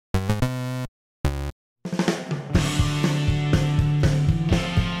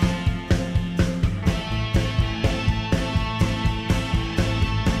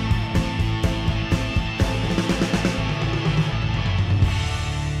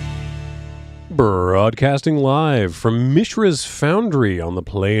Broadcasting live from Mishra's Foundry on the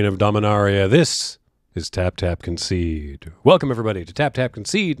plain of Dominaria, this is Tap Tap Concede. Welcome, everybody, to Tap Tap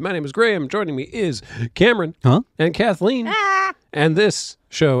Concede. My name is Graham. Joining me is Cameron and Kathleen. And this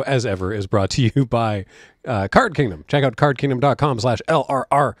show, as ever, is brought to you by Card Kingdom. Check out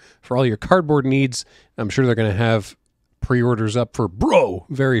cardkingdom.com/LRR for all your cardboard needs. I'm sure they're going to have pre-orders up for Bro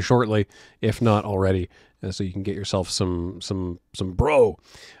very shortly, if not already. So you can get yourself some Bro.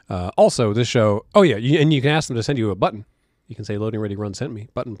 Also, this show, and you can ask them to send you a button. You can say, loading ready run sent me,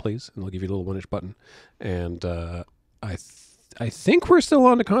 button please, and they'll give you a little 1-inch button. And I think we're still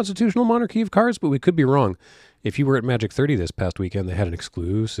on the Constitutional Monarchy of Cards, but we could be wrong. If you were at Magic 30 this past weekend, they had an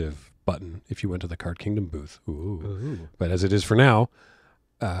exclusive button if you went to the Card Kingdom booth. Ooh. But as it is for now,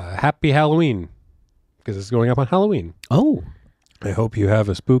 happy Halloween, because it's going up on Halloween. Oh. I hope you have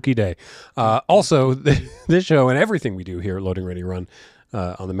a spooky day. Also, this show and everything we do here at Loading Ready Run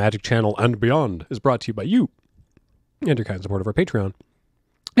on the Magic Channel and beyond is brought to you by you and your kind support of our Patreon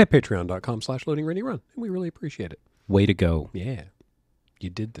at patreon.com/loadingreadyrun. And we really appreciate it. Way to go. Yeah. You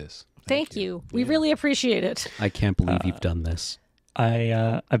did this. Thank you. We really appreciate it. I can't believe you've done this.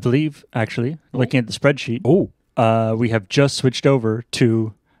 I believe, actually, looking at the spreadsheet, we have just switched over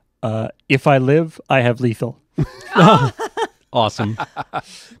to if I live, I have lethal. Awesome.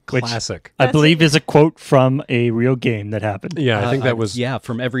 Classic. I believe is a quote from a real game that happened. Yeah, I think that was... Yeah,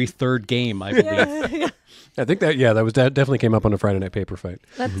 from every third game, I believe. I think that definitely came up on a Friday Night Paper Fight.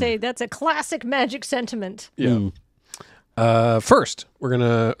 That's a classic Magic sentiment. Yeah. First,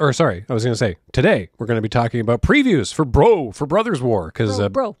 today we're going to be talking about previews for Brothers War. Because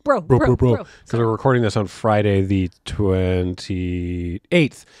Bro. we're recording this on Friday the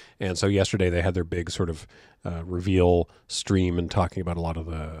 28th. And so yesterday they had their big sort of reveal stream and talking about a lot of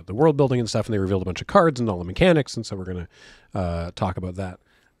the world building and stuff. And they revealed a bunch of cards and all the mechanics. And so we're going to talk about that.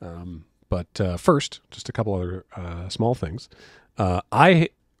 But first, just a couple other small things. I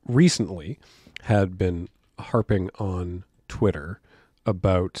recently had been harping on Twitter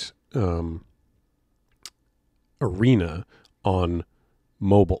about Arena on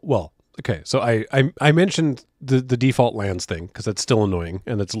mobile. Well, okay, so I mentioned the default lands thing because that's still annoying,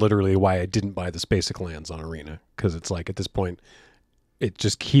 and that's literally why I didn't buy the basic lands on Arena, because it's like at this point it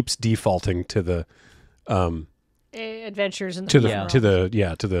just keeps defaulting to the adventures and to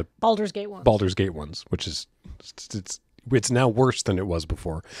the Baldur's Gate ones. Baldur's Gate ones, which is it's now worse than it was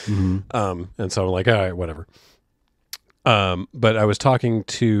before. Mm-hmm. And so I'm like, all right, whatever. But I was talking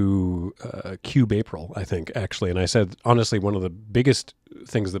to Cube April, I think, actually, and I said, honestly, one of the biggest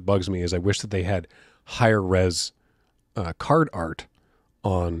things that bugs me is I wish that they had higher res card art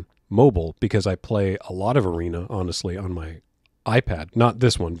on mobile, because I play a lot of Arena, honestly, on my iPad. Not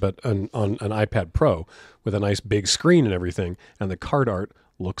this one, but on an iPad Pro with a nice big screen and everything, and the card art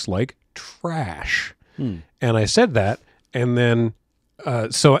looks like trash. And I said that, and then,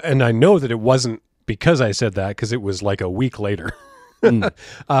 and I know that it wasn't because I said that, because it was like a week later.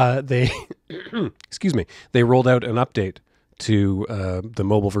 They, excuse me, they rolled out an update to the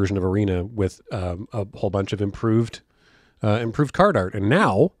mobile version of Arena with a whole bunch of improved card art, and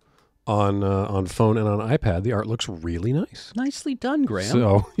now on phone and on iPad, the art looks really nice. Nicely done, Graham.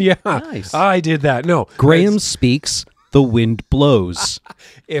 So yeah, nice. I did that. No, Graham speaks. The wind blows.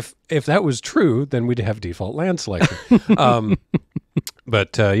 If that was true, then we'd have default land selection.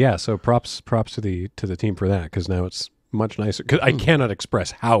 But so props to the team for that, because now it's much nicer. Because I cannot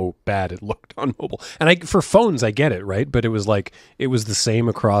express how bad it looked on mobile. And for phones, I get it, right? But it was the same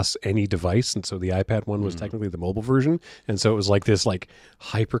across any device, and so the iPad one was technically the mobile version, and so it was like this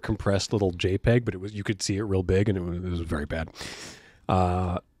hyper compressed little JPEG, but you could see it real big, and it was very bad.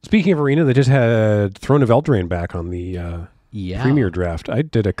 Speaking of Arena, they just had Throne of Eldraine back on the Premier draft. I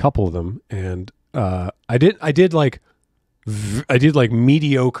did a couple of them, and I did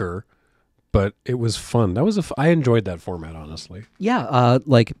mediocre, but it was fun. I enjoyed that format, honestly. Yeah,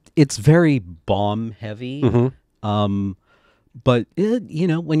 it's very bomb heavy. Mm-hmm. But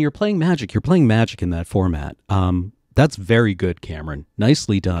when you're playing Magic in that format. That's very good, Cameron.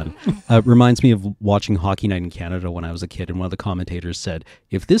 Nicely done. Reminds me of watching Hockey Night in Canada when I was a kid, and one of the commentators said,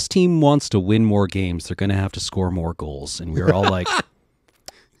 if this team wants to win more games, they're going to have to score more goals. And we were all like,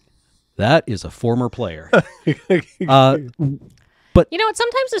 that is a former player. But you know what?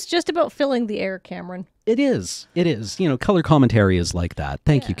 Sometimes it's just about filling the air, Cameron. It is. Color commentary is like that.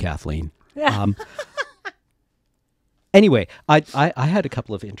 Thank you, Kathleen. Yeah. Anyway, I had a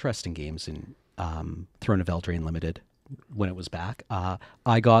couple of interesting games in Throne of Eldraine Limited when it was back.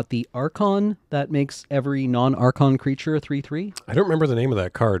 I got the Archon that makes every non-Archon creature a 3/3. I don't remember the name of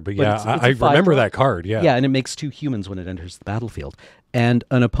that card, but yeah, I remember that card, yeah. Yeah, and it makes 2 humans when it enters the battlefield. And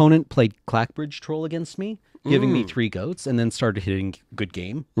an opponent played Clackbridge Troll against me, giving me 3 goats, and then started hitting good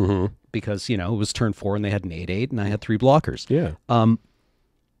game because, it was turn 4 and they had an 8/8 and I had 3 blockers. Yeah.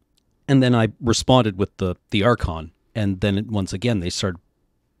 And then I responded with the Archon, and then once again they started,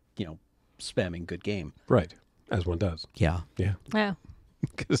 spamming good game. Right. As one does. Yeah. Yeah. Yeah.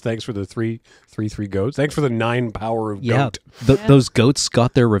 Because thanks for the 3/3 goats. Thanks for the 9 power of Yeah. goat. Those goats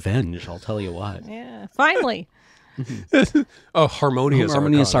got their revenge, I'll tell you what. Yeah. Finally. Oh, Harmonious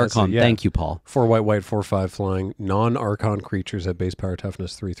Harmonious Archon. Archon. Yeah. Thank you, Paul. 4 white, white, 4/5 flying. Non-Archon creatures have base power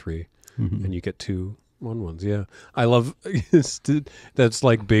toughness 3/3. And you get 2 1/1s. Yeah. I love that's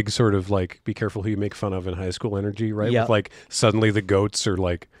like big sort of like be careful who you make fun of in high school energy, right? Yeah. With like suddenly the goats are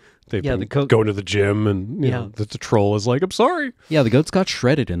like they've been the going to the gym and you know, the troll is like, I'm sorry. Yeah, the goats got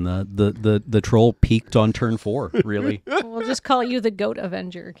shredded and the troll peaked on turn 4, really. We'll just call you the Goat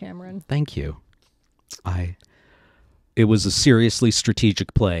Avenger, Cameron. Thank you. It was a seriously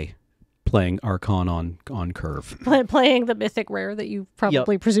strategic play, playing Archon on curve. Playing the mythic rare that you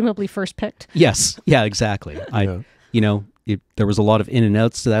probably presumably first picked. Yes, yeah, exactly. There was a lot of in and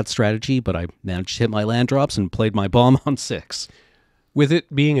outs to that strategy, but I managed to hit my land drops and played my bomb on 6. With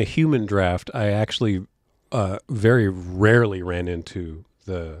it being a human draft, I actually very rarely ran into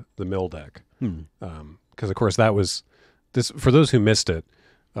the mill deck. Because, of course, that was this. For those who missed it,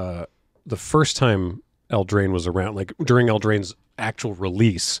 the first time Eldraine was around, like during Eldraine's actual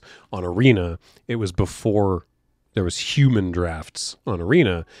release on Arena, it was before there was human drafts on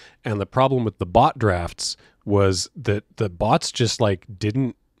Arena. And the problem with the bot drafts was that the bots just like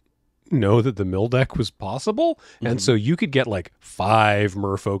didn't know that the mill deck was possible, and so you could get like 5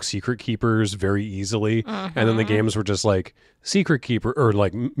 Merfolk Secret Keepers very easily, and then the games were just like Secret Keeper or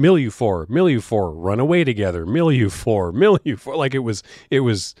like mill you 4, run away together, mill you 4, like it was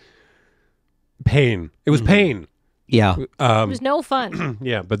pain. It was pain. Yeah. It was no fun.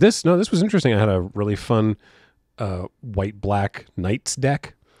 Yeah, but this was interesting. I had a really fun white black Knights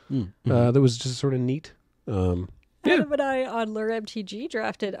deck that was just sort of neat. Yeah. But I on LRRMTG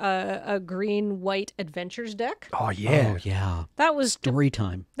drafted a green-white adventures deck. Oh yeah. Oh, yeah. That was Story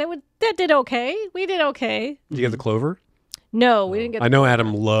time. that did okay. We did okay. Did you get the clover? No, we didn't get. I know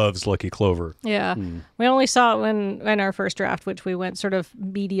Adam loves Lucky Clover. Yeah, we only saw it in our first draft, which we went sort of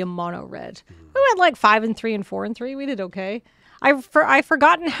medium mono red. We went like 5 and 3 and 4 and 3. We did okay. I've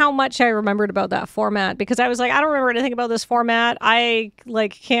forgotten how much I remembered about that format because I was like, I don't remember anything about this format. I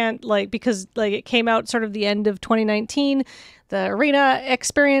can't because it came out sort of the end of 2019. The Arena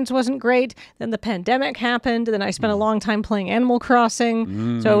experience wasn't great. Then the pandemic happened. And then I spent a long time playing Animal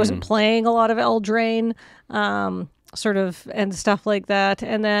Crossing, so I wasn't playing a lot of Eldraine. Sort of and stuff like that,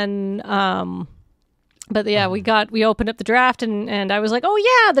 and then but yeah, we opened up the draft and I was like, oh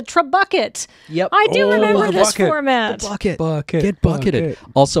yeah, the Trabucket. Yep. I do remember this bucket. format. Bucket. Bucket. Get bucketed.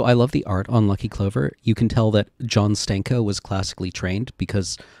 Also, I love the art on Lucky Clover. You can tell that John Stenko was classically trained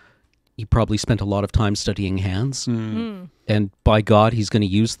because he probably spent a lot of time studying hands, and by God, he's going to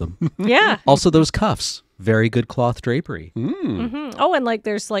use them. Yeah. Also, those cuffs. Very good cloth drapery. Oh, and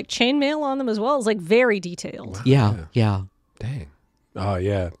there's chainmail on them as well. It's very detailed. Yeah. Dang. Oh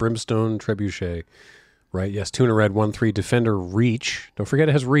yeah, Brimstone Trebuchet. Right. Yes. Tuna red 1/3 defender reach. Don't forget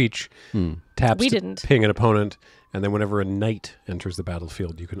it has reach. Taps We to didn't. ping an opponent, and then whenever a knight enters the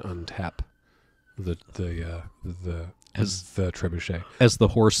battlefield, you can untap the trebuchet As the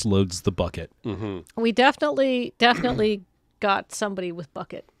horse loads the bucket. We definitely got somebody with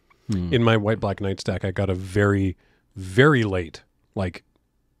bucket. In my white black knight stack, I got a very, very late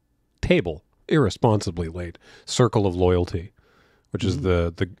table, irresponsibly late Circle of Loyalty, which is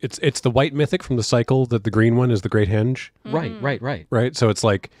it's the white mythic from the cycle that the green one is the Great Henge. Right. So it's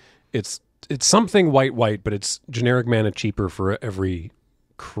like it's something white, but it's generic mana cheaper for every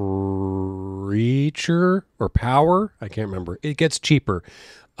creature or power. I can't remember. It gets cheaper.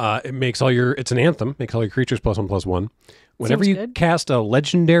 It makes it's an anthem, makes all your creatures +1/+1. Whenever you cast a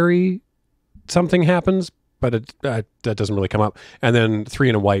legendary, something happens, but that doesn't really come up. And then 3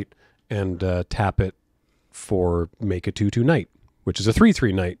 and a white and tap it for make a 2/2 knight, which is a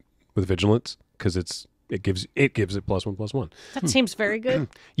 3/3 knight with vigilance because it gives it +1/+1. That seems very good.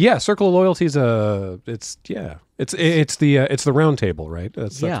 Yeah, Circle of Loyalty is it's the round table, right?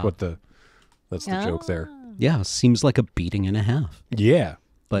 That's what the joke there. Yeah, seems like a beating and a half. Yeah,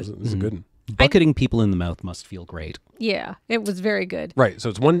 But it's a good one. bucketing people in the mouth must feel great. Yeah, it was very good. Right. So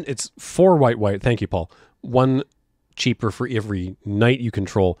it's 4 white. Thank you, Paul. 1 cheaper for every knight you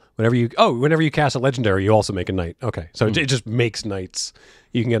control. Whenever you cast a legendary, you also make a knight. Okay. So it just makes knights.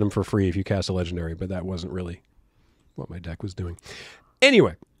 You can get them for free if you cast a legendary, but that wasn't really what my deck was doing.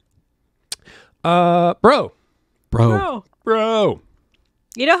 Anyway. Bro.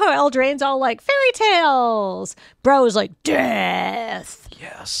 You know how Eldraine's all like fairy tales? Bro's like death.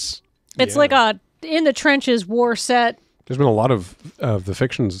 Yes. It's like a in the trenches war set. There's been a lot of the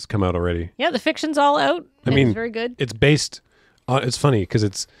fictions come out already. Yeah, the fiction's all out. I mean, it's very good. It's based on. It's funny because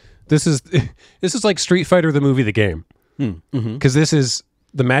this is like Street Fighter the movie, the game. Because this is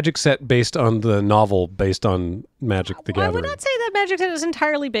the Magic set based on the novel based on Magic the Gathering. I would not say that Magic set is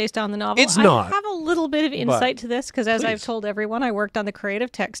entirely based on the novel. It's not. I have a little bit of insight to this because, as I've told everyone, I worked on the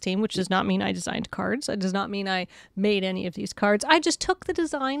creative text team, which does not mean I designed cards. It does not mean I made any of these cards. I just took the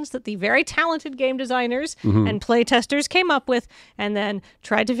designs that the very talented game designers and play testers came up with and then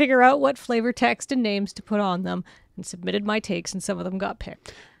tried to figure out what flavor text and names to put on them and submitted my takes, and some of them got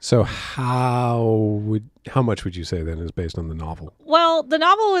picked. So how much would you say then is based on the novel? Well, the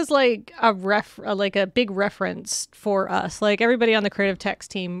novel is like a big reference for us. Like everybody on the creative text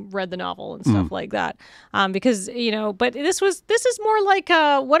team read the novel and stuff like that. Because but this is more like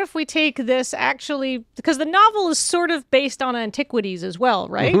what if we take this actually, because the novel is sort of based on antiquities as well,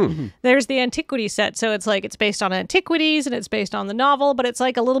 right? There's the antiquity set, so it's like it's based on antiquities and it's based on the novel, but it's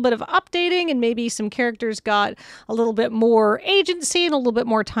like a little bit of updating and maybe some characters got a little bit more agency and a little bit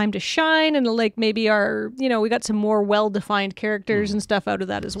more time to shine, and like maybe we got some more well-defined characters and stuff out of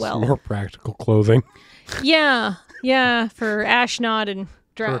that as well. Some more practical clothing. Yeah, for Ashnod and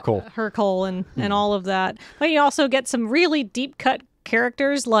Hercule and all of that. But you also get some really deep-cut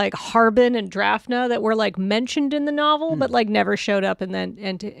characters like Harbin and Drafna that were like mentioned in the novel, but like never showed up in the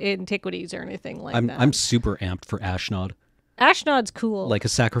antiquities or anything like that. I'm super amped for Ashnod. Ashnod's cool. Like a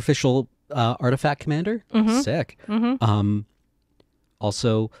sacrificial artifact commander. Sick.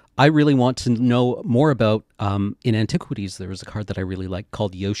 Also, I really want to know more about, in Antiquities, there was a card that I really liked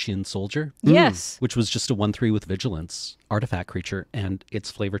called Yoshin Soldier. Yes. Which was just a 1/3 with Vigilance artifact creature, and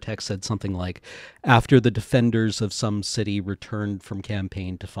its flavor text said something like, after the defenders of some city returned from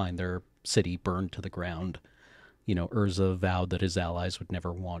campaign to find their city burned to the ground, Urza vowed that his allies would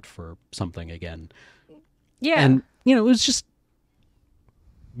never want for something again. Yeah. And, it was just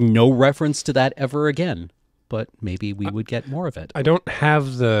no reference to that ever again. But maybe we would get more of it. I don't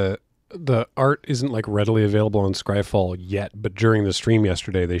have the art isn't like readily available on Scryfall yet, but during the stream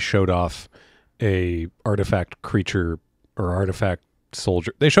yesterday they showed off a artifact creature or artifact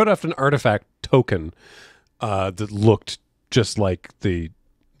soldier. They showed off an artifact token that looked just like the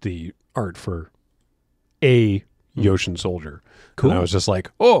art for a Yoshin soldier. Cool. And I was just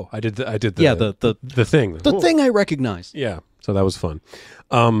like, oh, I did the thing. The thing I recognized. Yeah. So that was fun.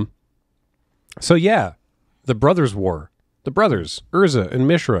 So yeah. The Brothers War. The brothers, Urza and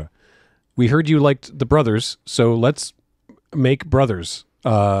Mishra. We heard you liked the brothers, so let's make brothers.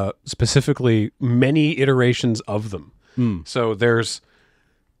 Specifically, many iterations of them. So there's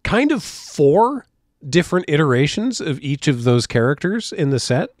kind of 4 different iterations of each of those characters in the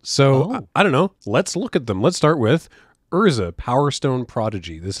set. So I don't know. Let's look at them. Let's start with Urza, Power Stone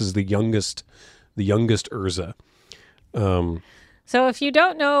Prodigy. This is the youngest Urza. So if you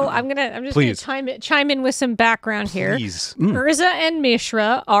don't know, I'm just gonna chime in with some background here. Please. Urza and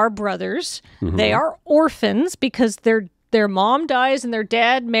Mishra are brothers. They are orphans because their mom dies and their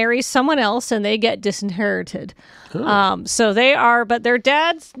dad marries someone else and they get disinherited. So they are, but their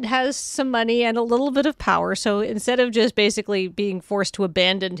dad has some money and a little bit of power. So instead of just basically being forced to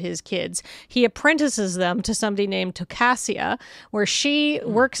abandon his kids, he apprentices them to somebody named Tokasia, where she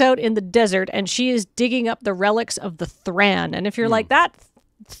works out in the desert and she is digging up the relics of the Thran. And if you're like, that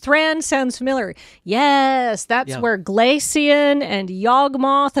Thran sounds familiar. Yes, that's where Glacian and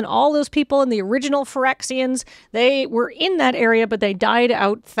Yawgmoth and all those people in the original Phyrexians, they were in that area, but they died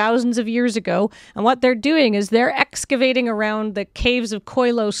out thousands of years ago. And what they're doing is they're excavating around the caves of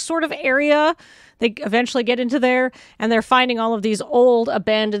Koilos sort of area. They eventually get into there, and they're finding all of these old,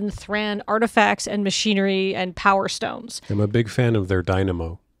 abandoned Thran artifacts and machinery and power stones. I'm a big fan of their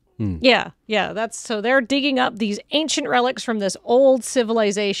dynamo. Yeah. So they're digging up these ancient relics from this old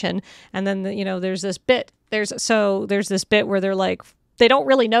civilization, and then there's this bit. There's this bit where they're like, they don't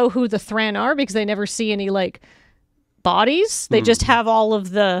really know who the Thran are because they never see any like bodies. They just have all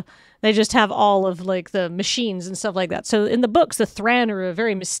of like the machines and stuff like that. So in the books, the Thran are a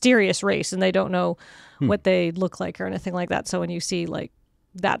very mysterious race, and they don't know what they look like or anything like that. So when you see like,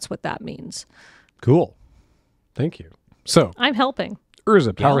 that's what that means. Cool. Thank you. So I'm helping.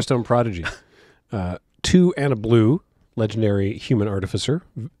 Urza, Power Stone Prodigy. 2 and a blue, legendary human artificer.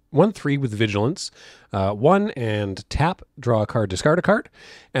 1/3 with Vigilance. 1 and tap, draw a card, discard a card.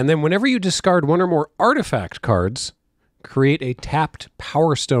 And then whenever you discard 1 or more artifact cards, create a tapped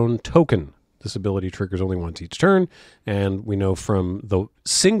Power Stone token This ability triggers only once each turn, and we know from the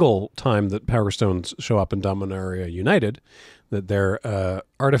single time that Power Stones show up in Dominaria United that they're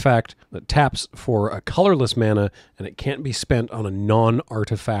artifact that taps for a colorless mana, and it can't be spent on a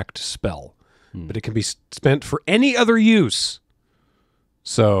non-artifact spell. But it can be spent for any other use.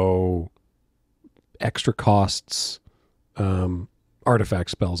 So, extra costs,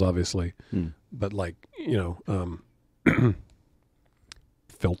 artifact spells, obviously. But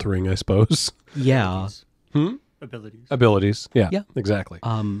filtering, I suppose. Yeah. Abilities. Yeah, Yeah. exactly.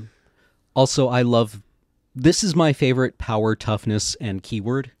 Also, I love... This is my favorite power, toughness, and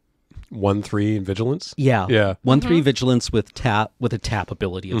keyword. 1/3 in vigilance. Yeah. Yeah. 1/3 vigilance with a tap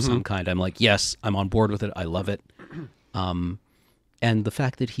ability of some kind. I'm like, yes, I'm on board with it. I love it. And the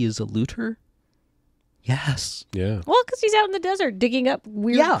fact that he is a looter, yes. Yeah. Well, because he's out in the desert digging up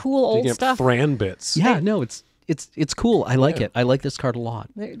weird, cool old Digging up stuff. Thran bits. Yeah, no, it's cool. I like it. I like this card a lot.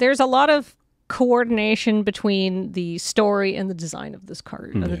 There's a lot of coordination between the story and the design of this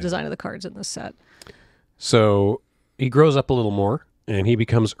card, the design of the cards in this set. So he grows up a little more, and he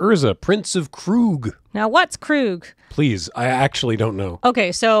becomes Urza, Prince of Krug. Now, what's Krug? Please, I actually don't know.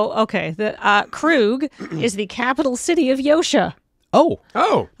 The Krug is the capital city of Yosha. Oh,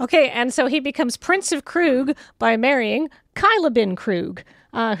 Okay, and so he becomes Prince of Krug by marrying Kyla bin Krug,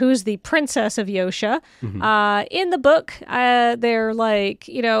 who's the princess of Yosha. In the book, they're like,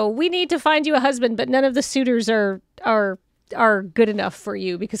 we need to find you a husband, but none of the suitors are good enough for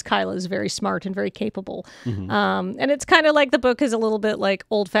you because Kyla is very smart and very capable. And it's kind of like the book is a little bit like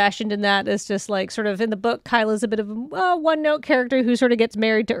old-fashioned in that it's just like sort of in the book, Kyla's a bit of a one-note character who sort of gets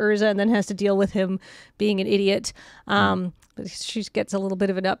married to Urza and then has to deal with him being an idiot. But she gets a little bit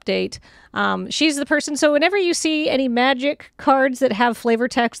of an update. She's the person. So whenever you see any magic cards that have flavor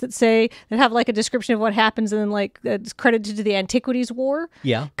text that have like a description of what happens and then like it's credited to the Antiquities War.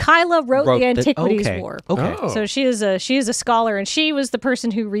 yeah. Kyla wrote the Antiquities okay. War. Okay. Oh. So she is a scholar, and she was the person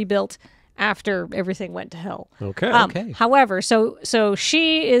who rebuilt after everything went to hell. Okay. Okay. However, so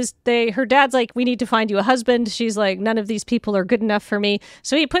her dad's like, we need to find you a husband. She's like, none of these people are good enough for me.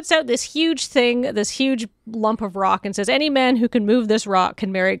 So he puts out this huge thing, this huge lump of rock, and says, any man who can move this rock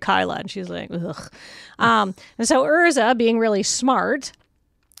can marry Kyla. And she's like, ugh. And so Urza, being really smart,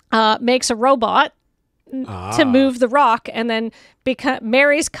 makes a robot to move the rock, and then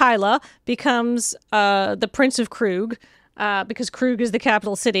marries Kyla, becomes the Prince of Krug, because Krug is the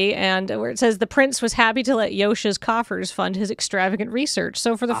capital city, and where it says the prince was happy to let Yosha's coffers fund his extravagant research.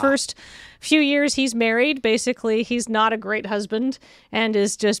 So for the first few years he's married, basically he's not a great husband, and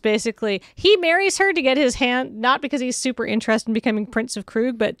is just basically, he marries her to get his hand, not because he's super interested in becoming Prince of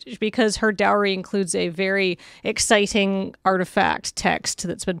Krug, but because her dowry includes a very exciting artifact text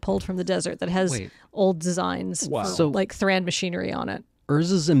that's been pulled from the desert that has old designs for, like Thran machinery on it.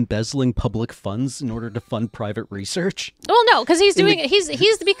 Urza's embezzling public funds in order to fund private research. Well, no, because he's doing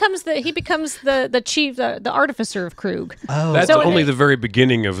he becomes the chief, the artificer of Krug. Oh, That's only the very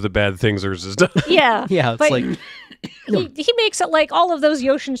beginning of the bad things Urza's done. Yeah, yeah. It's but like he makes it like all of those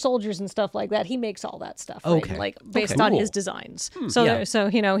Yoshan soldiers and stuff like that. He makes all that stuff, right? Okay. Like based Okay. on Cool. his designs. Yeah. So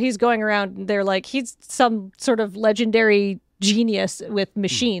he's going around. And they're like he's some sort of legendary genius with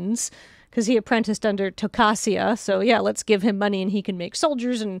machines. Because he apprenticed under Tokasia. So, yeah, let's give him money and he can make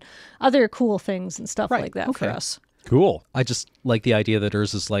soldiers and other cool things and stuff like that for us. Cool. I just like the idea that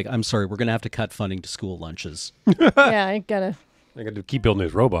Urza's like, I'm sorry, we're going to have to cut funding to school lunches. Yeah, I gotta... I got to keep building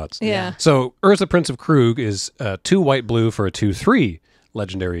his robots. Yeah. So Urza, Prince of Krug is 2 white-blue for a 2/3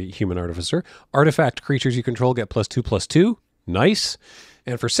 legendary human artificer. Artifact creatures you control get +2/+2. Nice.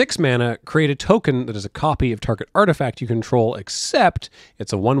 And for 6 mana, create a token that is a copy of target artifact you control, except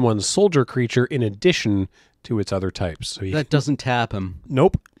it's a 1/1 soldier creature in addition to its other types. So That doesn't tap him.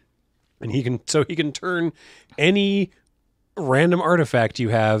 nope. And he can turn any random artifact you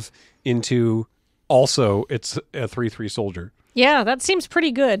have into also it's a 3/3 soldier. Yeah, that seems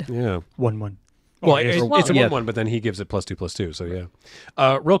pretty good. Yeah. 1/1. Well, yes. it's a yeah. 1/1, but then he gives it +2/+2. So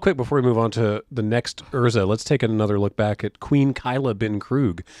yeah. Real quick before we move on to the next Urza, let's take another look back at Queen Kyla bin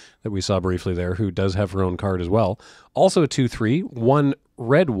Krug that we saw briefly there, who does have her own card as well. Also a 2/3, 1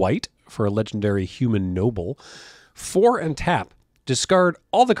 red-white for a legendary human noble. 4 and tap. Discard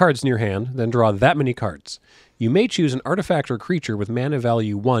all the cards in your hand, then draw that many cards. You may choose an artifact or creature with mana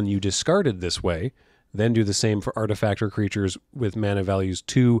value 1 you discarded this way, then do the same for artifact or creatures with mana values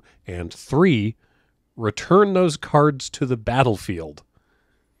 2 and 3. Return those cards to the battlefield.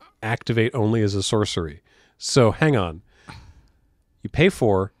 Activate only as a sorcery. So hang on. You pay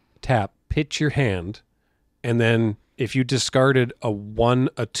 4, tap, pitch your hand, and then if you discarded a 1,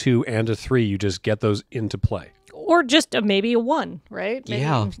 a 2, and a 3, you just get those into play. or just maybe a 1, right? Maybe,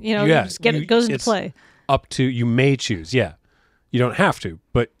 Yeah. Just it goes into it's play. Up to, you may choose. Yeah. You don't have to,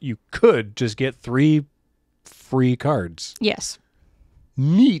 but you could just get 3 free cards. Yes.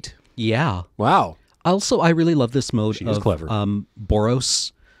 Neat. Yeah. Wow. Also, I really love this mode She is of clever.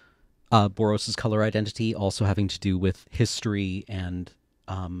 Boros. Boros's color identity also having to do with history and,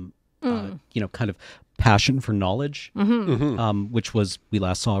 kind of passion for knowledge, which we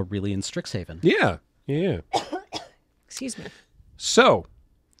last saw really in Strixhaven. Yeah. Yeah. Excuse me. So,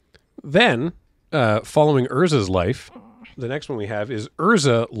 then, following Urza's life, the next one we have is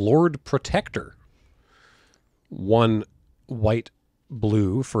Urza, Lord Protector. 1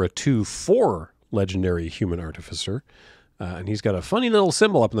 white-blue for a 2/4 legendary human artificer. And he's got a funny little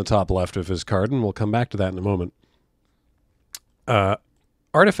symbol up in the top left of his card, and we'll come back to that in a moment.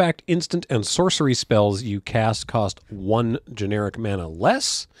 Artifact, instant, and sorcery spells you cast cost 1 generic mana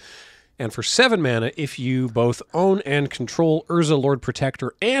less. And for 7 mana, if you both own and control Urza, Lord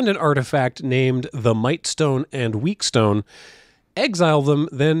Protector, and an artifact named the Might Stone and Weak Stone, exile them,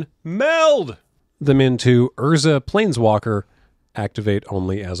 then meld them into Urza Planeswalker, activate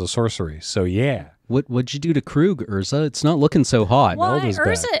only as a sorcery. So yeah. What'd you do to Krug, Urza? It's not looking so hot. Well, Meld is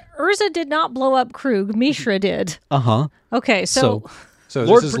back. Urza did not blow up Krug. Mishra did. Uh-huh. Okay, so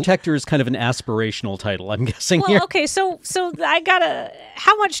Lord this is Protector is kind of an aspirational title, I'm guessing well, here. okay, so I gotta.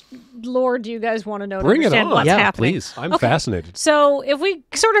 How much lore do you guys want to know Bring to it understand on. what's Yeah, happening? please. I'm fascinated. So if we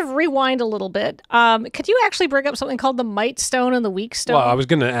sort of rewind a little bit, could you actually bring up something called the Might Stone and the Weak Stone? Well, I was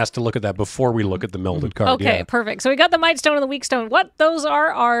going to ask to look at that before we look at the melded card. Okay, Yeah. perfect. So we got the Might Stone and the Weak Stone. What those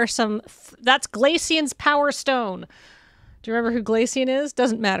are some. That's Glacian's Power Stone. Do you remember who Glacian is?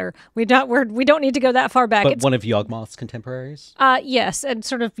 Doesn't matter. We don't need to go that far back. But It's one of Yawgmoth's contemporaries? yes, and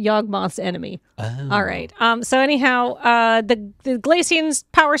sort of Yawgmoth's enemy. Oh. All right. So anyhow, the Glacian's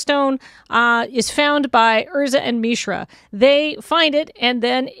Power Stone is found by Urza and Mishra. They find it, and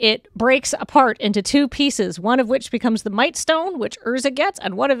then it breaks apart into 2 pieces, one of which becomes the Might Stone, which Urza gets,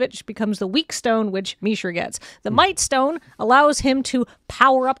 and one of which becomes the Weak Stone, which Mishra gets. The Might Stone allows him to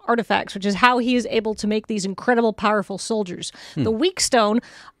power up artifacts, which is how he is able to make these incredible, powerful soldiers. The Weak Stone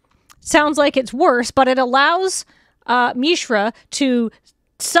sounds like it's worse, but it allows Mishra to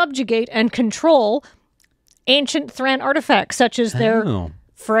subjugate and control ancient Thran artifacts, such as their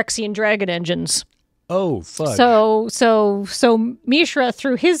Phyrexian dragon engines. Oh, fudge. So Mishra,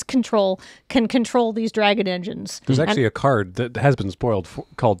 through his control, can control these dragon engines. There's actually a card that has been spoiled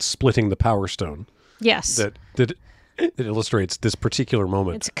called Splitting the Power Stone Yes. that illustrates this particular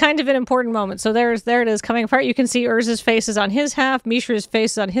moment. It's kind of an important moment. So there it is coming apart. You can see Urza's face is on his half, Mishra's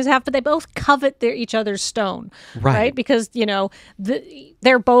face is on his half, but they both covet each other's stone, right? Because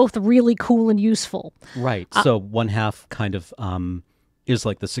they're both really cool and useful. Right. So one half kind of is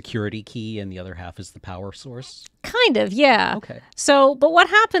like the security key, and the other half is the power source. Kind of, yeah. Okay. So, but what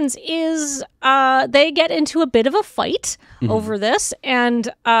happens is they get into a bit of a fight over this,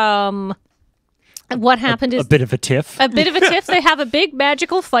 and what happened is a bit of a tiff. a bit of a tiff. They have a big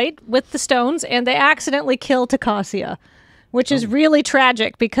magical fight with the stones, and they accidentally kill Takasia, which is really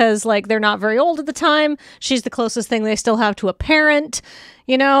tragic because, like, they're not very old at the time. She's the closest thing they still have to a parent.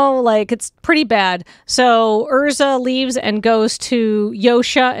 It's pretty bad. So Urza leaves and goes to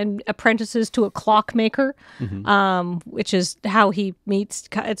Yosha and apprentices to a clockmaker, which is how he meets.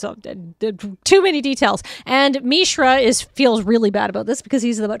 It's too many details. And Mishra feels really bad about this because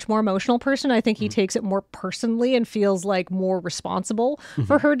he's the much more emotional person. I think he takes it more personally and feels like more responsible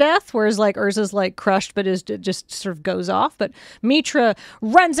for her death, whereas like Urza's like crushed, but just sort of goes off. But Mitra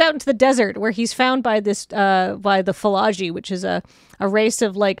runs out into the desert where he's found by the Philagi, which is a race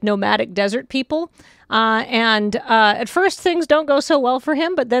of like nomadic desert people. And at first things don't go so well for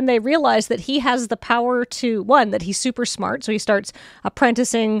him, but then they realize that he has the power that he's super smart. So he starts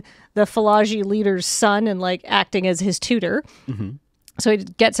apprenticing the Philagi leader's son and like acting as his tutor. So he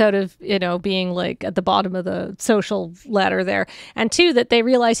gets out of, being like at the bottom of the social ladder there. And 2, that they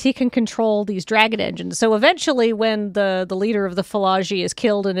realize he can control these dragon engines. So eventually when the leader of the Philagi is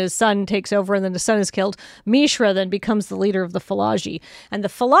killed and his son takes over and then the son is killed, Mishra then becomes the leader of the Philagi. And the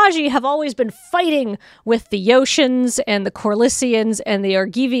Philagi have always been fighting with the Yotians and the Corlisians and the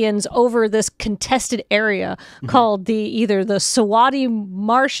Argivians over this contested area called either the Sawadi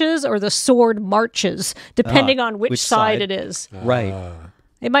Marshes or the Sword Marches, depending on which side it is. Right.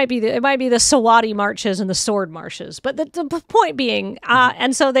 It might be the Sawadi Marches and the Sword Marshes, but the point being,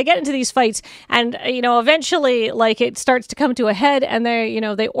 and so they get into these fights, and eventually, like it starts to come to a head, and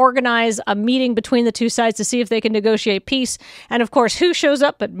they organize a meeting between the two sides to see if they can negotiate peace. And of course, who shows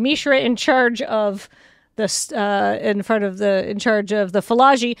up but Mishra in charge of in charge of the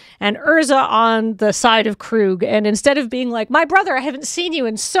Falaji, and Urza on the side of Krug. And instead of being like, my brother, I haven't seen you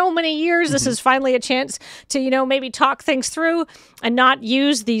in so many years, this is finally a chance to, maybe talk things through and not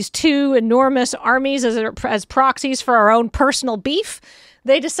use these two enormous armies as proxies for our own personal beef.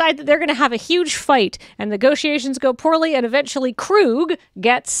 They decide that they're going to have a huge fight, and negotiations go poorly, and eventually Krug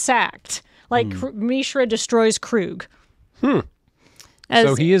gets sacked. Mishra destroys Krug. So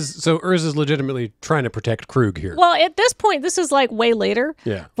Urza's legitimately trying to protect Krug here. Well, at this point, this is like way later.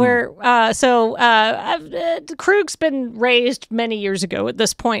 Yeah. Where Krug's been raised many years ago at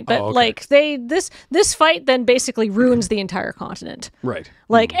this point, but this fight then basically ruins the entire continent. Right.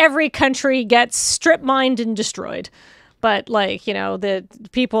 Every country gets strip mined and destroyed. But the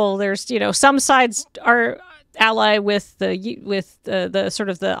people, there's some sides are ally with the sort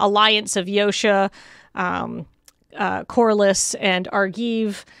of the alliance of Yosha, Corliss, and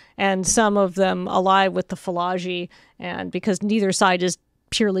Argiv, and some of them ally with the Falaji, and because neither side is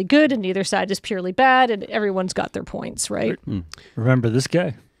purely good and neither side is purely bad, and everyone's got their points, right? Remember this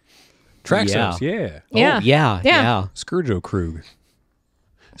guy? Traxos, yeah. Yeah. Scourge Krug.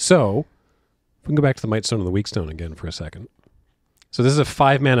 So, if we can go back to the Might Stone and the Weak Stone again for a second. So this is a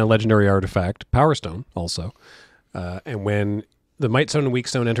 5-mana legendary artifact, Power Stone also. And when the Might Stone and Weak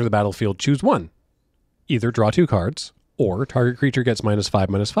Stone enter the battlefield, choose one. Either draw 2 cards, or target creature gets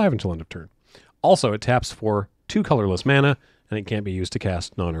 -5/-5 until end of turn. Also, it taps for 2 colorless mana, and it can't be used to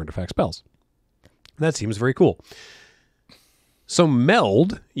cast non-artifact spells. That seems very cool. So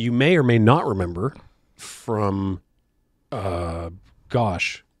Meld, you may or may not remember from,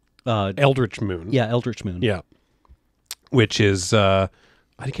 Eldritch Moon. Yeah, Eldritch Moon. Yeah. Which is, I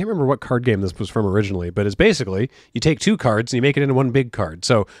can't remember what card game this was from originally, but it's basically, you take 2 cards and you make it into one big card.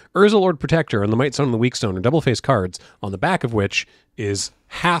 So Urza Lord Protector and the Might Stone and the Weak Stone are double-face cards, on the back of which is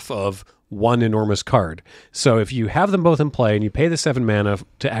half of one enormous card. So if you have them both in play and you pay the 7 mana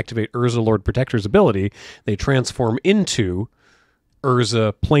to activate Urza Lord Protector's ability, they transform into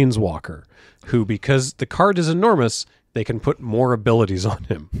Urza Planeswalker, who, because the card is enormous, they can put more abilities on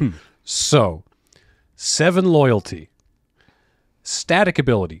him. So, 7 loyalty. Static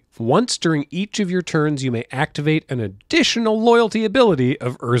ability. Once during each of your turns, you may activate an additional loyalty ability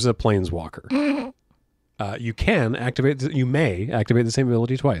of Urza Planeswalker. You may activate the same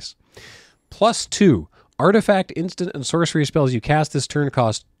ability twice. +2. Artifact, instant, and sorcery spells you cast this turn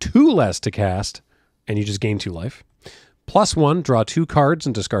cost 2 less to cast, and you just gain 2 life. +1. Draw 2 cards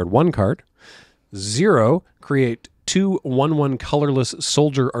and discard 1 card. 0. Create 2 1/1 colorless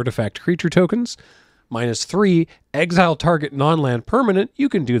soldier artifact creature tokens. -3, exile target non-land permanent. You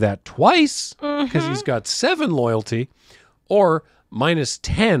can do that twice because he's got 7 loyalty. Or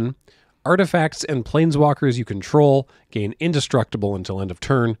 -10, artifacts and planeswalkers you control gain indestructible until end of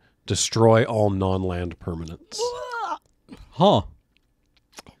turn. Destroy all non-land permanents. Huh.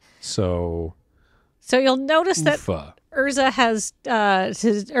 So you'll notice that Urza has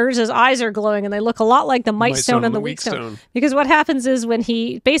Urza's eyes are glowing, and they look a lot like the Might Stone and the Weak Stone. Because what happens is when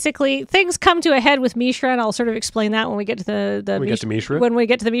he basically things come to a head with Mishra, and I'll sort of explain that when we get to Mishra. When we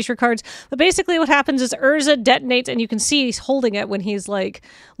get to the Mishra cards. But basically, what happens is Urza detonates, and you can see he's holding it when he's like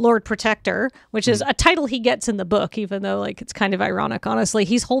Lord Protector, which is a title he gets in the book, even though it's kind of ironic, honestly.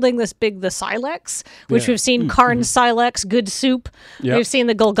 He's holding this the Silex, which we've seen Karn Silex, good soup. Yep. We've seen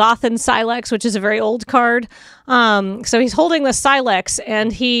the Golgothan Silex, which is a very old card. So he's holding the Silex,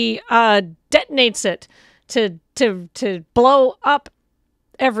 and he detonates it to blow up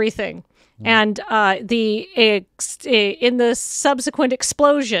everything. And in the subsequent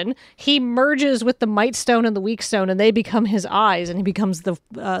explosion, he merges with the Might Stone and the Weak Stone, and they become his eyes, and he becomes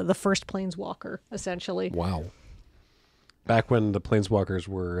the first Planeswalker, essentially. Wow! Back when the Planeswalkers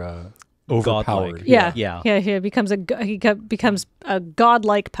were overpowered. He becomes a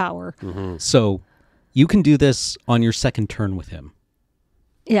godlike power. Mm-hmm. So you can do this on your second turn with him.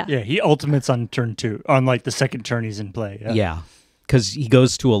 Yeah. Yeah, he ultimates on turn 2, on the second turn he's in play. Yeah, because he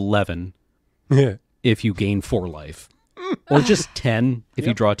goes to 11 if you gain 4 life. Or just 10 if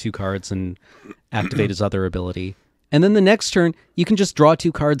you draw 2 cards and activate his other ability. And then the next turn, you can just draw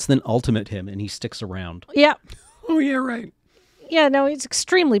 2 cards, then ultimate him, and he sticks around. Yeah. Oh, yeah, right. Yeah, no, he's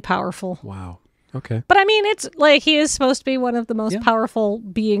extremely powerful. Wow. Okay. But I mean, it's he is supposed to be one of the most powerful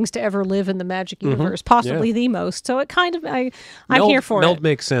beings to ever live in the Magic universe, possibly the most. So it kind of, I'm here for it. Meld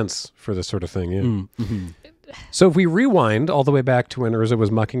makes sense for this sort of thing, yeah. Mm-hmm. So if we rewind all the way back to when Urza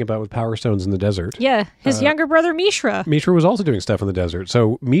was mucking about with Power Stones in the desert. Yeah, his younger brother Mishra. Mishra was also doing stuff in the desert.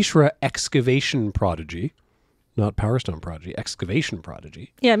 So Mishra, Excavation Prodigy, not Power Stone Prodigy, Excavation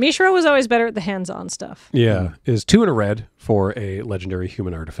Prodigy. Yeah, Mishra was always better at the hands-on stuff. Yeah, is 2 and a red for a legendary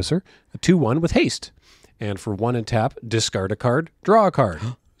human artificer, a 2/1 with haste. And for 1 and tap, discard a card, draw a card.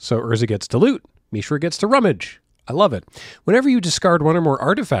 So Urza gets to loot. Mishra gets to rummage. I love it. Whenever you discard 1 or more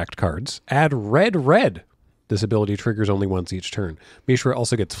artifact cards, add red. This ability triggers only once each turn. Mishra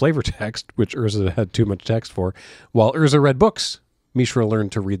also gets flavor text, which Urza had too much text for. While Urza read books, Mishra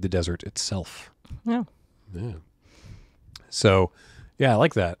learned to read the desert itself. Yeah. So, yeah, I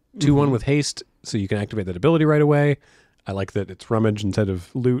like that. 2/1 with haste, so you can activate that ability right away. I like that it's rummage instead of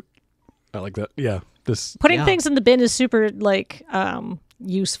loot. I like that. Yeah. Putting things in the bin is super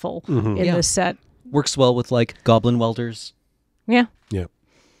useful in this set. Works well with goblin welders. Yeah. Yeah.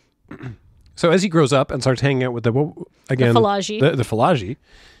 So as he grows up and starts hanging out with the Falaji. the Falaji,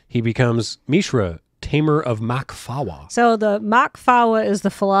 he becomes Mishra, Tamer of Makfawa. So the Makfawa is the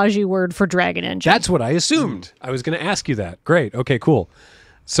Falaji word for dragon engine. That's what I assumed. I was going to ask you that. Great. Okay, cool.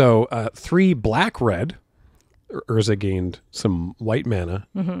 So 3 black-red. Urza gained some white mana.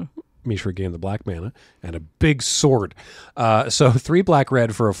 Mishra gained the black mana. And a big sword. So 3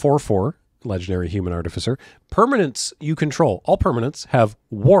 black-red for a 4/4. Legendary Human Artificer. Permanents you control. All permanents have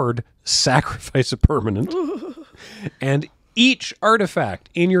ward, sacrifice a permanent. And each artifact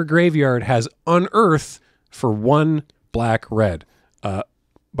in your graveyard has unearth for 1 black-red.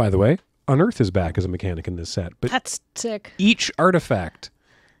 By the way, unearth is back as a mechanic in this set. But that's sick. Each artifact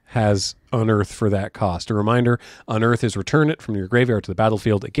has unearth for that cost. A reminder, unearth is return it from your graveyard to the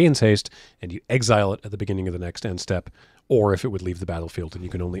battlefield. It gains haste, and you exile it at the beginning of the next end step. Or if it would leave the battlefield, and you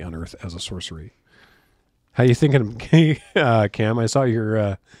can only unearth as a sorcery. How you thinking, Cam? I saw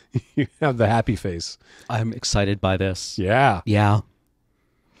your you have the happy face. I'm excited by this. Yeah. Yeah.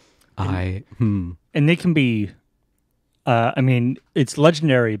 And they can be, it's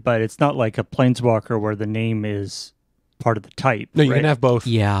legendary, but it's not like a planeswalker where the name is part of the type. No, you can have both.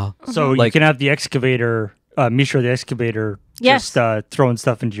 Yeah. So you can have the excavator, Mishra the excavator, just throwing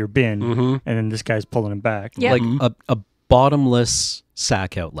stuff into your bin, and then this guy's pulling it back. Yeah. Like a bottomless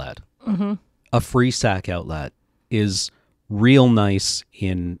sack outlet. A free sack outlet is real nice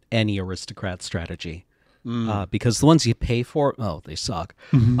in any aristocrat strategy. Because the ones you pay for, they suck.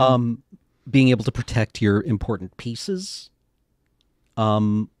 Being able to protect your important pieces.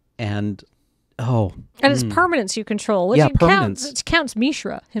 And it's permanents you control. Which permanents. Counts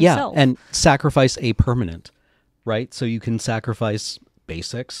Mishra himself. Yeah, and sacrifice a permanent, right? So you can sacrifice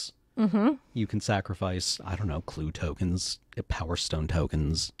basics. You can sacrifice, clue tokens, power stone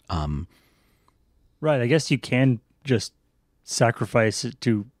tokens. Right, I guess you can just sacrifice it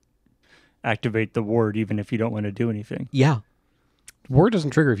to activate the ward even if you don't want to do anything. Yeah. Ward doesn't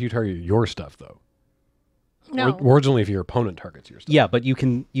trigger if you target your stuff, though. No. Ward's only if your opponent targets your stuff. Yeah, but you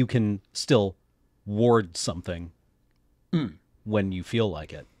can still ward something when you feel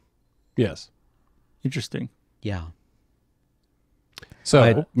like it. Yes. Interesting. Yeah.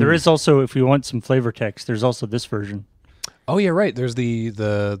 So there is also, if you want some flavor text, there's also this version. Oh yeah, right. There's the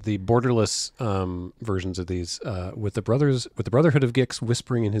borderless versions of these with the Brotherhood of Gix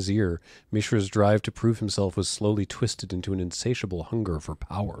whispering in his ear. Mishra's drive to prove himself was slowly twisted into an insatiable hunger for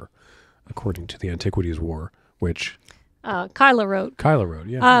power, according to the Antiquities War, which Kyla wrote.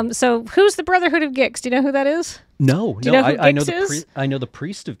 Yeah. So who's the Brotherhood of Gix? Do you know who that is? No. Do you know who I know Gix is? I know the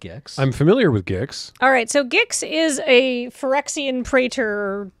priest of Gix. I'm familiar with Gix. All right. So Gix is a Phyrexian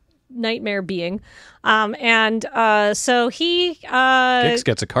praetor nightmare being. So he... Gix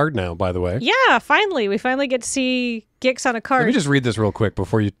gets a card now, by the way. Yeah, finally. We finally get to see Gix on a card. Let me just read this real quick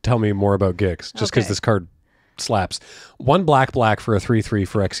before you tell me more about Gix, just because this card slaps. 1 black for a 3/3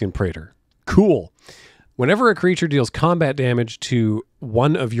 Phyrexian praetor. Cool. Whenever a creature deals combat damage to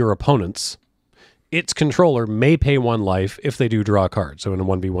one of your opponents, its controller may pay 1 life if they do draw a card. So in a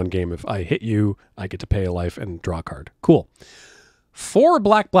 1v1 game, if I hit you, I get to pay a life and draw a card. Cool. 4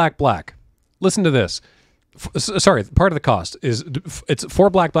 black. Listen to this. Sorry, part of the cost is it's 4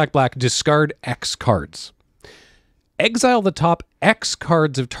 black. Discard X cards. Exile the top X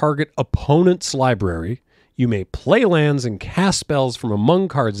cards of target opponent's library. You may play lands and cast spells from among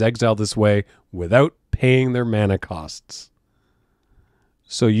cards exiled this way without paying their mana costs.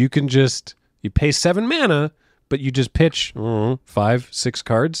 So you can you pay 7 mana, but you just pitch 5, 6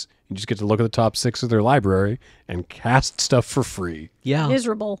 cards. You just get to look at the top 6 of their library and cast stuff for free. Yeah.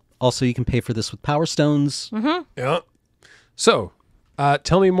 Miserable. Also, you can pay for this with power stones. Yeah. So,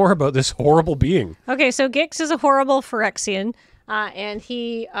 tell me more about this horrible being. Okay, so Gix is a horrible Phyrexian. And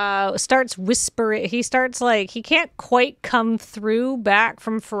he starts whispering. He starts he can't quite come through back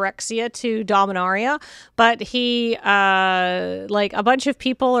from Phyrexia to Dominaria, but he a bunch of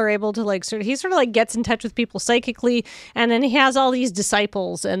people are able to he gets in touch with people psychically, and then he has all these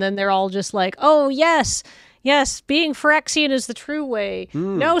disciples, and then they're all just like, oh yes, Yes, being Phyrexian is the true way.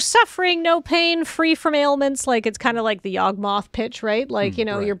 No suffering, no pain, free from ailments. Like, it's kind of like the Yawgmoth pitch, right? Like,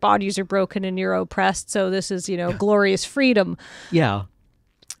 right. your bodies are broken and you're oppressed, so this is, glorious freedom. Yeah.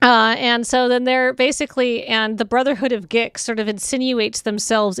 And so then they're basically, and the Brotherhood of Gix sort of insinuates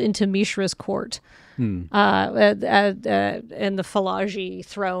themselves into Mishra's court. In the Falagi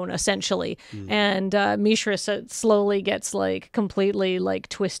throne, essentially. And Mishra slowly gets completely completely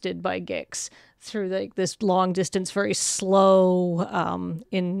by Gix through this long distance, very slow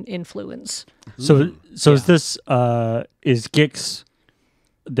influence. So is this is Gix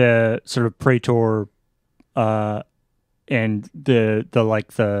the sort of praetor and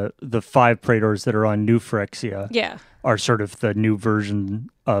the 5 praetors that are on New Phyrexia Yeah. are sort of the new version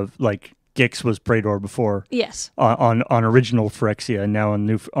of Gix was praetor before. Yes. On original Phyrexia, and now on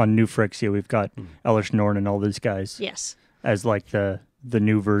new Phyrexia we've got Elish Norn and all these guys. Yes. As the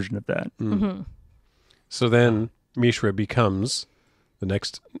new version of that. So then Mishra becomes the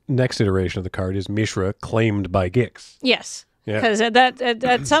next iteration of the card is Mishra claimed by Gix. Yes. Yeah. Because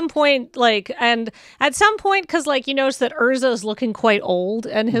at some point, because you notice that Urza's looking quite old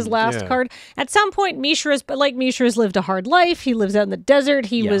in his last card. At some point, Mishra's lived a hard life. He lives out in the desert.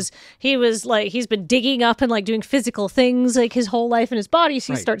 He's been digging up and doing physical things his whole life in his body.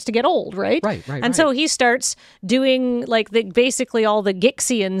 So he starts to get old, right? Right. And so he starts doing basically all the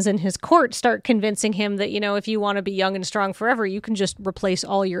Gixians in his court start convincing him that if you want to be young and strong forever, you can just replace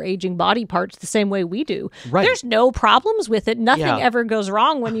all your aging body parts the same way we do. Right. There's no problems with it. Nothing ever goes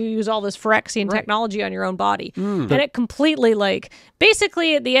wrong when you use all this Phyrexian technology on your own body. And it completely,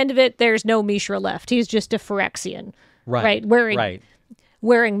 basically at the end of it, there's no Mishra left. He's just a Phyrexian. Right.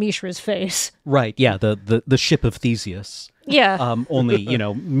 Wearing Mishra's face. Right. Yeah. The ship of Theseus. Yeah. Only,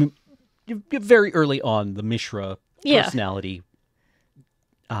 very early on, the Mishra personality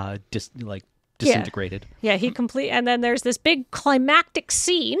disintegrated. Yeah, and then there's this big climactic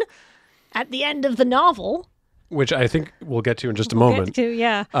scene at the end of the novel, which I think we'll get to in just a moment.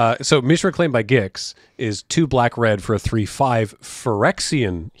 So Mishra claimed by Gix is 2 black-red for a 3/5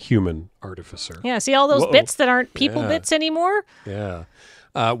 Phyrexian human artificer. Yeah, see all those bits that aren't people bits anymore? Yeah.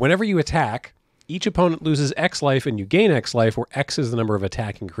 Whenever you attack, each opponent loses X life and you gain X life, where X is the number of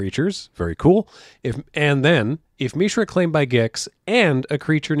attacking creatures. Very cool. If Mishra claimed by Gix and a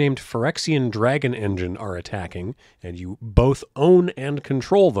creature named Phyrexian Dragon Engine are attacking, and you both own and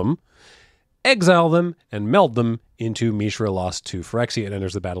control them, exile them and meld them into Mishra lost to Phyrexia. It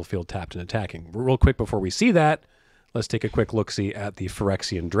enters the battlefield tapped and attacking. Real quick before we see that, let's take a quick look-see at the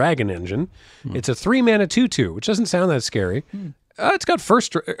Phyrexian Dragon Engine. It's a 3-mana 2/2, which doesn't sound that scary. It's got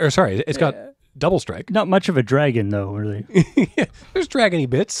it's got double strike. Not much of a dragon, though, really. There's dragony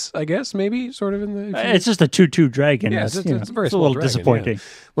bits, I guess, maybe, sort of in the... It's just a 2/2 dragon. Yeah, it's a very it's a small little dragon, disappointing. Yeah.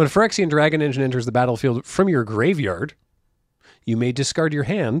 When a Phyrexian Dragon Engine enters the battlefield from your graveyard, you may discard your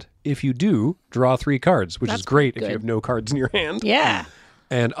hand. If you do, draw 3 cards, which is great if you have no cards in your hand. Yeah.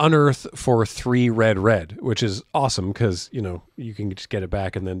 And unearth for 3 red, which is awesome because, you can just get it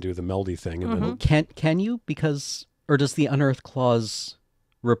back and then do the meldy thing. And then Can you? Or does the unearth clause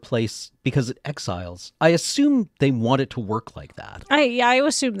replace because it exiles? I assume they want it to work like that. I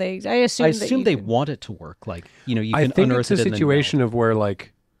assume they want it to work you can I think unearth it's a it situation of where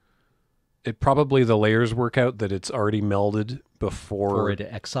it probably the layers work out that it's already melded before it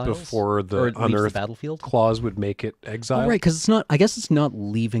exiles before the or it leaves unearth the battlefield clause would make it exile. Oh, right, because it's not. I guess it's not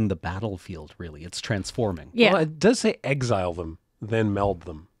leaving the battlefield. Really, it's transforming. Yeah, well, it does say exile them, then meld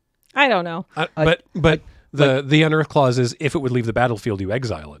them. I don't know. But the unearth clause is if it would leave the battlefield, you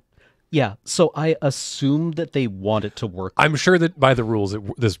exile it. Yeah, so I assume that they want it to work. I'm sure that by the rules,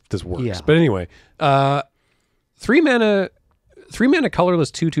 this works. Yeah. But anyway, 3 mana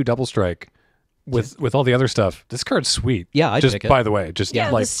colorless 2/2 double strike with all the other stuff. This card's sweet. Yeah, just pick it. by the way,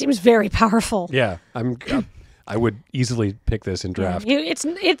 This seems very powerful. Yeah, I would easily pick this in draft.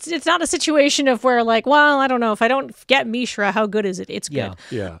 It's not a situation of where I don't know if I don't get Mishra, how good is it? It's good.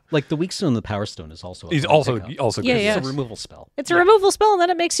 Yeah. Like the Weak Stone and the Power Stone is also. He's also good. Yeah. It's a removal spell. It's a removal spell, and then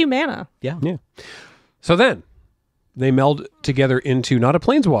it makes you mana. Yeah. So then they meld together into not a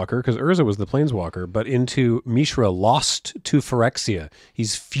planeswalker, because Urza was the planeswalker, but into Mishra lost to Phyrexia.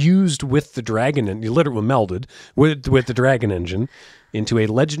 He's fused with the dragon, and he literally melded with the dragon engine into a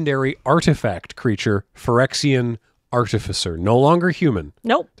legendary artifact creature, Phyrexian Artificer. No longer human.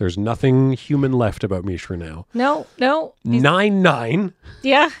 Nope. There's nothing human left about Mishra now. No. 9/9.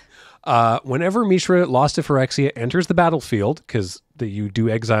 Yeah. Whenever Mishra lost to Phyrexia enters the battlefield, because you do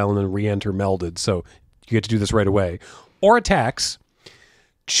exile and then re-enter melded, so you get to do this right away, or attacks,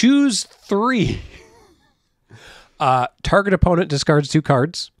 choose 3. Target opponent discards 2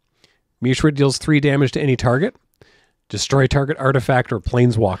 cards. Mishra deals 3 damage to any target. Destroy target artifact or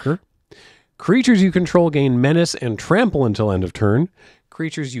planeswalker. Creatures you control gain menace and trample until end of turn.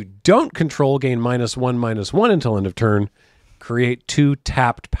 Creatures you don't control gain -1/-1 until end of turn. Create 2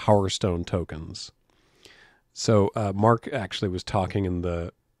 tapped Power Stone tokens. So Mark actually was talking in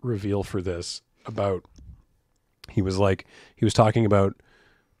the reveal for this about, he was talking about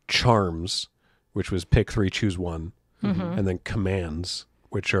charms, which was pick 3, choose 1, and then commands,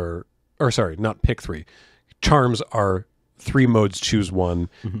 which are, or sorry, not pick 3. Charms are 3 modes, choose 1.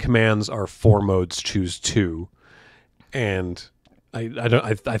 Commands are 4 modes, choose 2. And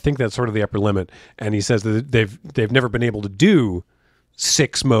I think that's sort of the upper limit. And he says that they've never been able to do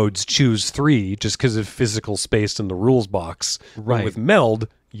 6 modes, choose 3, just because of physical space in the rules box. Right. But with Meld,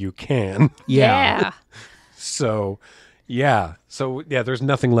 you can. Yeah. So there's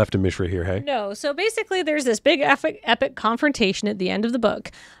nothing left in Mishra here, hey? No, so basically there's this big epic confrontation at the end of the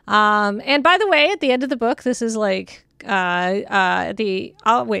book. And by the way, at the end of the book, this is like I'll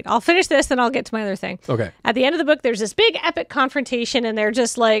finish this, then I'll get to my other thing. Okay. At the end of the book, there's this big epic confrontation, and they're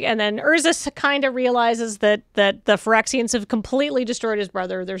just like, and then Urza kind of realizes that the Phyrexians have completely destroyed his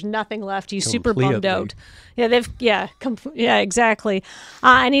brother. There's nothing left. He's super bummed out. Yeah, exactly.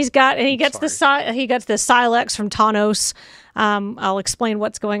 And he gets the Silex from Thanos. I'll explain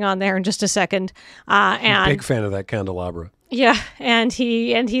what's going on there in just a second. And Big fan of that candelabra. yeah, and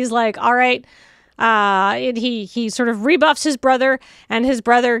he's like, all right. And he sort of rebuffs his brother, and his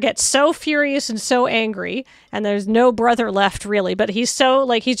brother gets so furious and so angry, and there's no brother left really, but he's so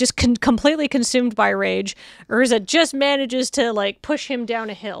like, he's just completely consumed by rage. Urza just manages to like push him down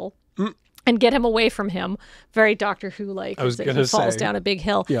a hill and get him away from him. Very Doctor Who like. I was he gonna falls say. down a big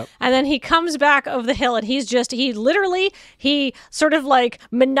hill. Yep. And then he comes back over the hill, and he sort of like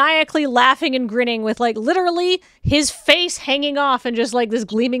maniacally laughing and grinning with like literally his face hanging off and just like this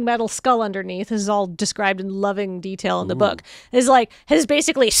gleaming metal skull underneath. This is all described in loving detail in the book. Has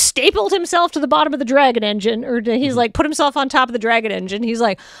basically stapled himself to the bottom of the dragon engine, or he's like put himself on top of the dragon engine. He's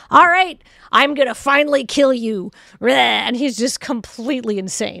like, all right, I'm gonna finally kill you. And he's just completely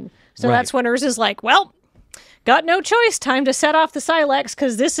insane. So that's when Urza's like, well, got no choice. Time to set off the Silex,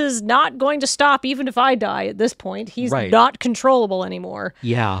 because this is not going to stop even if I die at this point. He's not controllable anymore.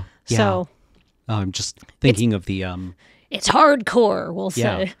 Yeah. So I'm just thinking of the it's hardcore, we'll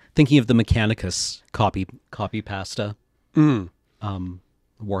say. Thinking of the Mechanicus copy pasta. Warhammer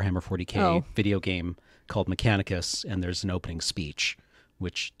 40K video game called Mechanicus, and there's an opening speech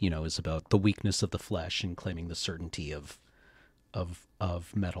which, is about the weakness of the flesh and claiming the certainty of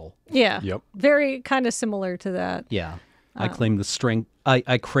metal. Yeah. Yep. Very kind of similar to that. Yeah. I claim the strength.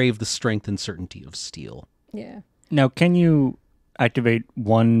 I crave the strength and certainty of steel. Yeah. Now, can you activate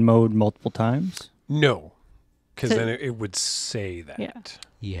one mode multiple times? No, because then it would say that.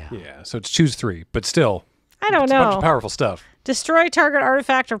 Yeah. Yeah. So it's choose 3, but still, I don't it's a bunch know. of powerful stuff. Destroy target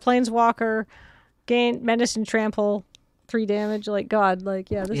artifact or planeswalker. Gain menace and trample. 3 damage. Like, God. Like,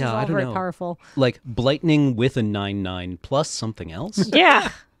 this is all very powerful. Like Blightning with a 9/9 plus something else.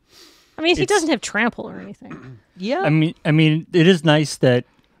 Yeah. I mean, he doesn't have trample or anything. Yeah. I mean, it is nice that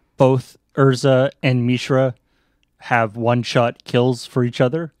both Urza and Mishra have one-shot kills for each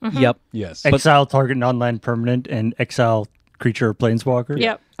other. Yep. Yes. Exile target non-land permanent and exile creature or planeswalker.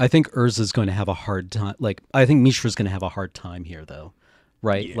 Yep. I think Urza's going to have a hard time. Like, I think Mishra's going to have a hard time here, though.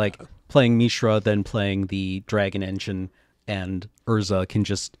 Right? Yeah. Like, playing Mishra, then playing the Dragon Engine, and Urza can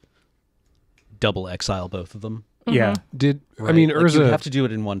just double exile both of them. Yeah. Right? Urza you have to do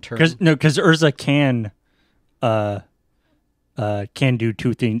it in one turn. Because Urza can do two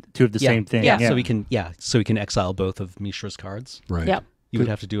of the same thing. Yeah. So he can exile both of Mishra's cards. right. Yep. You would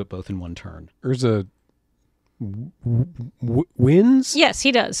have to do it both in one turn. Urza wins. Yes,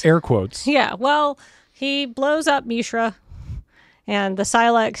 he does. Air quotes. Yeah. Well, he blows up Mishra, and the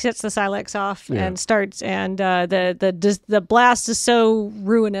Silex hits the Silex off and starts. And the blast is so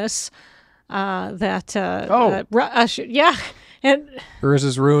ruinous that and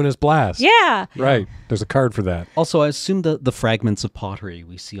Urza's ruinous blast. yeah. Right. There's a card for that. Also, I assume the fragments of pottery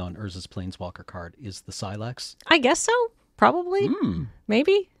we see on Urza's Planeswalker card is the Silex. I guess so. Probably.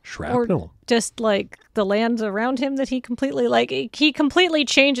 Maybe. Shrapnel. Or just like the lands around him that he completely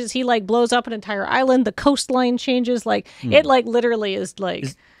changes. He like blows up an entire island. The coastline changes. Like it like literally is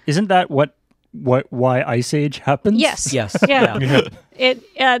like. Isn't that why Ice Age happens? Yes. Yes. Yeah.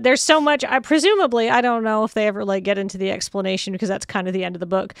 There's so much. Presumably, I don't know if they ever like get into the explanation because that's kind of the end of the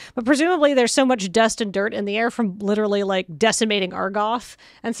book. But presumably, there's so much dust and dirt in the air from literally like decimating Argoth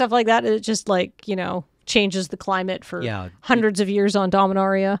and stuff like that. It just like changes the climate for hundreds of years on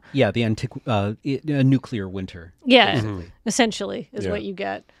Dominaria. Yeah, the a nuclear winter. Yeah, essentially is what you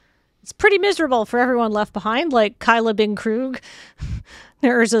get. it's pretty miserable for everyone left behind, like Kyla Bing Krug,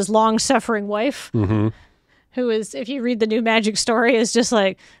 Urza's long-suffering wife, who is, if you read the new Magic story, is just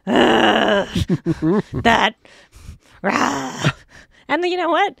like, that. Rah. And you know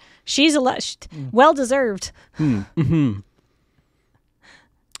what? She's well-deserved.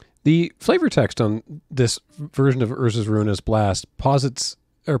 The flavor text on this version of Urza's Ruinous Blast posits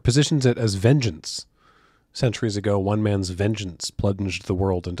or positions it as vengeance. Centuries ago, one man's vengeance plunged the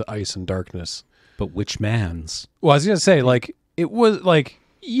world into ice and darkness. But which man's? Well, I was going to say, like, it was like,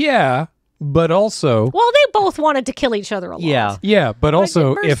 yeah, but also... Well, they both wanted to kill each other a lot. Yeah. Yeah, but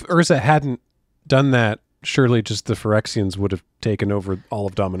also, if Urza hadn't done that, surely just the Phyrexians would have taken over all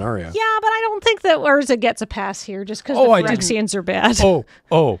of Dominaria. Yeah, but I don't think that Urza gets a pass here just because the Phyrexians are bad.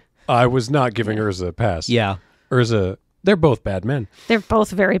 I was not giving Urza a pass. Yeah. Urza, they're both bad men. They're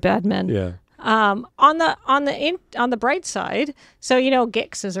both very bad men. Yeah. On the bright side, so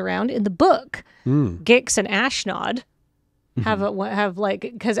Gix is around in the book. Gix and Ashnod have like,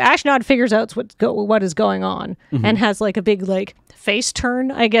 because Ashnod figures out what is going on and has like a big like face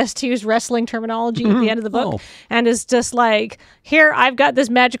turn, I guess, to use wrestling terminology at the end of the book, and is just like, here, I've got this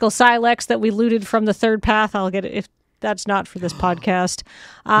magical Silex that we looted from the third path. I'll get it if that's not for this podcast.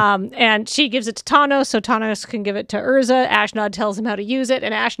 And she gives it to Tanos, so Tanos can give it to Urza. Ashnod tells him how to use it,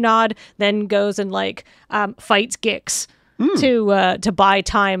 and Ashnod then goes and like fights Gix to buy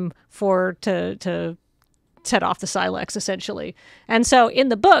time to set off the Silex, essentially. And so in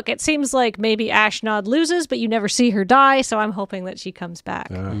the book, it seems like maybe Ashnod loses, but you never see her die, so I'm hoping that she comes back,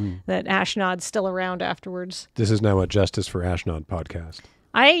 that Ashnod's still around afterwards. This is now a Justice for Ashnod podcast.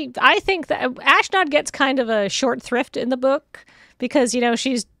 I think that Ashnod gets kind of a short thrift in the book because,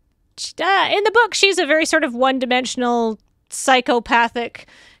 she's in the book, she's a very sort of one-dimensional psychopathic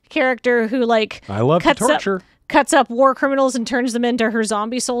character who like I love to torture. Cuts up war criminals and turns them into her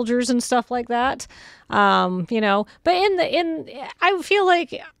zombie soldiers and stuff like that. But I feel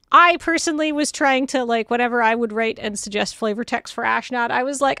like I personally was trying to, like, whenever I would write and suggest flavor text for Ashnod, I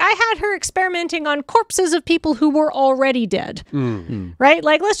was like, I had her experimenting on corpses of people who were already dead. Right?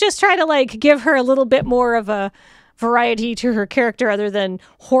 Like, let's just try to, like, give her a little bit more of a variety to her character other than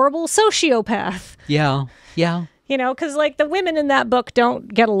horrible sociopath. Yeah. Yeah. Because, like, the women in that book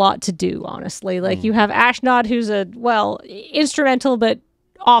don't get a lot to do, honestly. Like, you have Ashnod, who's instrumental but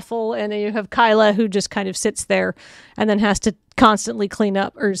awful, and then you have Kyla, who just kind of sits there and then has to constantly clean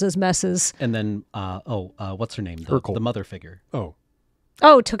up Urza's messes. And then, what's her name? The mother figure.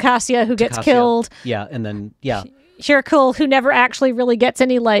 Tokasia, who gets killed. Yeah, and then, Hercule, who never actually really gets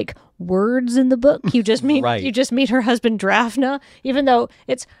any, like, words in the book. You just meet you just meet her husband Drafna, even though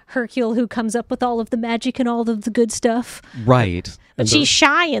it's Hercule who comes up with all of the magic and all of the good stuff. Right. But she's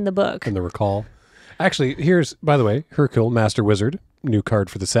shy in the book. And the recall. Actually, here's, by the way, Hercule, Master Wizard. New card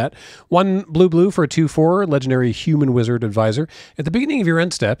for the set. 1 blue for a 2/4 legendary human wizard advisor. At the beginning of your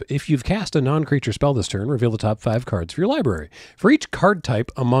end step, if you've cast a non-creature spell this turn, reveal the top 5 cards for your library. For each card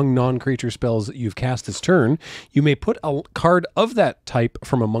type among non-creature spells that you've cast this turn, you may put a card of that type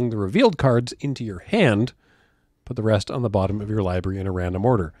from among the revealed cards into your hand. Put the rest on the bottom of your library in a random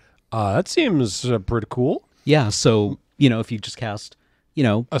order. That seems pretty cool. Yeah, so, if you just cast,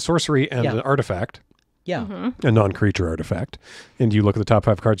 a sorcery and an artifact. Yeah. A non-creature artifact. And you look at the top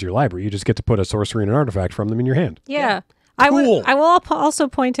 5 cards of your library, you just get to put a sorcery and an artifact from them in your hand. Yeah. Cool. I will also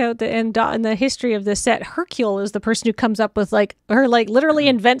point out that in the history of this set, Hercule is the person who comes up with literally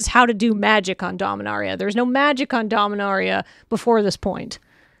invents how to do magic on Dominaria. There's no magic on Dominaria before this point.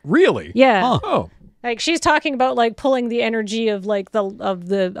 Really? Yeah. Huh. Oh. Like, she's talking about like pulling the energy of like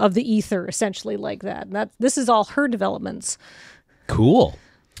the ether, essentially, like that. And this is all her developments. Cool.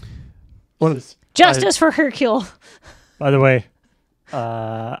 Justice for Hercule. By the way,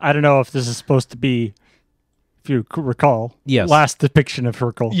 I don't know if this is supposed to be, if you recall, last depiction of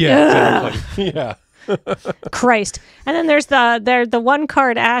Hercule. Yeah, exactly. Yeah. Christ. And then there's the one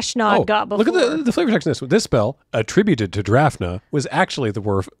card Ashnod got before. Look at the flavor text in this one. This spell, attributed to Drafna, was actually the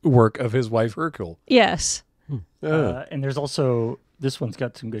work of his wife Hercule. Yes. And there's also, this one's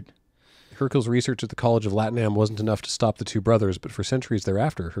got some good. Hercule's research at the College of Latinam wasn't enough to stop the 2 brothers, but for centuries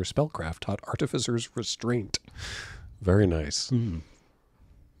thereafter, her spellcraft taught artificers restraint. Very nice.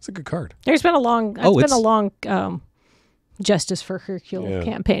 It's a good card. There's been a long Justice for Hercule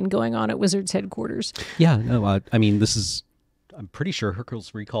campaign going on at Wizards headquarters. Yeah, no, I mean, I'm pretty sure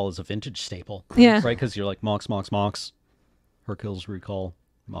Hercule's Recall is a vintage staple. Yeah. Right? Because you're like, Mox. Hercule's Recall,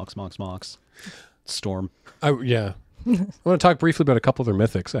 Mox. Storm. I want to talk briefly about a couple of their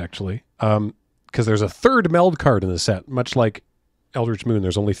mythics, actually. Because there's a 3rd meld card in the set. Much like Eldritch Moon,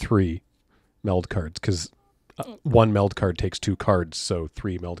 there's only 3 meld cards. Because one meld card takes 2 cards, so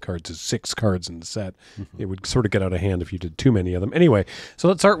 3 meld cards is 6 cards in the set. It would sort of get out of hand if you did too many of them. Anyway, so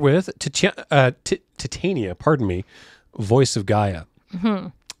let's start with Titania, Voice of Gaia.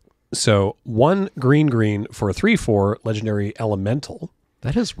 So 1 green for a 3/4 legendary elemental.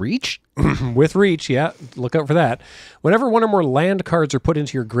 That has reach? With reach, yeah. Look out for that. Whenever 1 or more land cards are put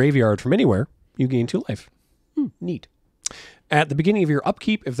into your graveyard from anywhere, you gain 2 life. Neat. At the beginning of your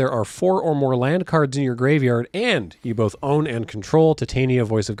upkeep, if there are 4 or more land cards in your graveyard and you both own and control Titania,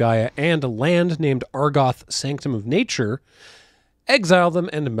 Voice of Gaia, and a land named Argoth, Sanctum of Nature, exile them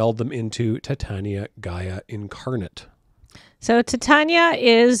and meld them into Titania, Gaia Incarnate. So Titania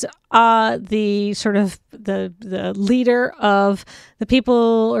is the sort of the leader of the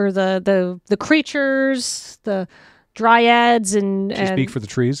people, or the creatures, the dryads, and Speak for the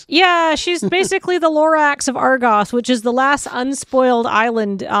trees? Yeah, she's basically the Lorax of Argoth, which is the last unspoiled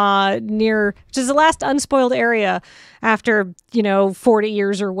island which is the last unspoiled area after 40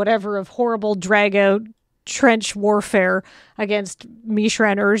 years or whatever of horrible drag out trench warfare against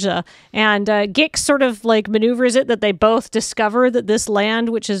Mishra and Urza. And Gix sort of like maneuvers it that they both discover that this land,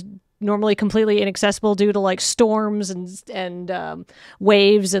 which is normally completely inaccessible due to like storms and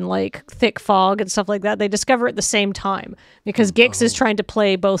waves and like thick fog and stuff like that, they discover at the same time because Gix is trying to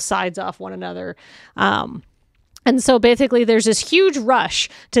play both sides off one another. And so basically there's this huge rush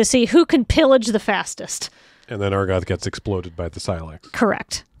to see who can pillage the fastest. And then Argoth gets exploded by the Silex.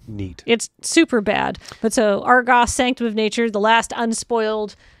 Correct. Neat. It's super bad. But so Argoth, Sanctum of Nature, the last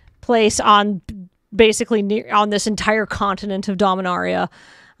unspoiled place on basically on this entire continent of Dominaria.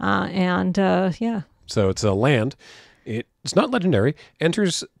 Yeah. So it's a land. It's not legendary.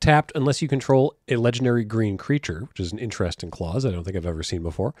 Enters tapped unless you control a legendary green creature, which is an interesting clause I don't think I've ever seen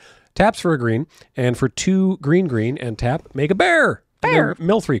before. Taps for a green, and for 2 green and tap, make a bear. Bear.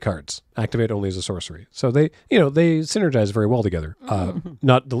 Mill 3 cards. Activate only as a sorcery. So they synergize very well together.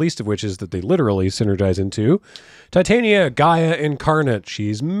 Not the least of which is that they literally synergize into Titania, Gaia Incarnate.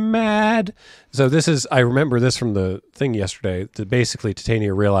 She's mad. So I remember this from the thing yesterday, that basically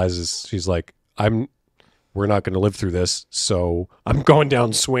Titania realizes, she's like, we're not going to live through this, so I'm going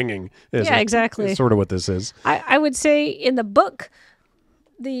down swinging. Exactly. Is sort of what this is. I would say in the book,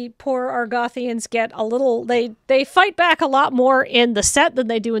 the poor Argothians get a little, they fight back a lot more in the set than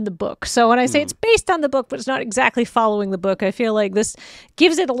they do in the book. So when I say it's based on the book, but it's not exactly following the book, I feel like this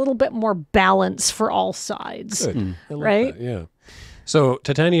gives it a little bit more balance for all sides. Good. I like right? that, yeah. So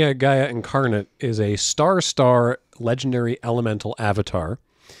Titania, Gaia Incarnate is a star legendary elemental avatar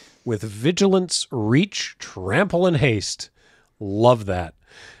with vigilance, reach, trample, and haste. Love that.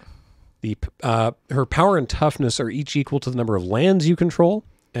 Her power and toughness are each equal to the number of lands you control.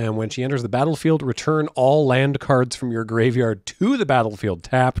 And when she enters the battlefield, return all land cards from your graveyard to the battlefield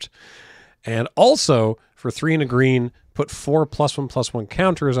tapped. And also, for 3 and a green, put 4 +1/+1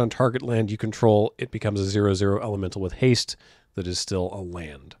 counters on target land you control. It becomes a 0/0 elemental with haste that is still a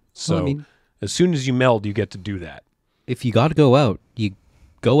land. So as soon as you meld, you get to do that. If you got to go out, you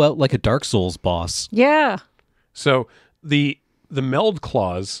go out like a Dark Souls boss. Yeah. So the meld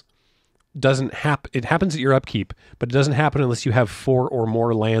clause doesn't happen. It happens at your upkeep, but it doesn't happen unless you have 4 or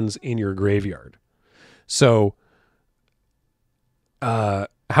more lands in your graveyard. So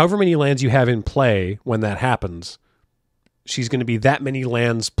however many lands you have in play when that happens, she's going to be that many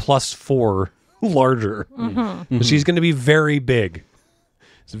lands +4 larger. She's going to be very big.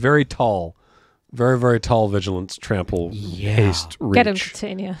 It's very tall. Very, very tall vigilance, trample, haste, reach. Get him,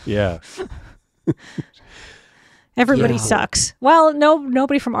 Titania. Yeah. Everybody sucks. Well,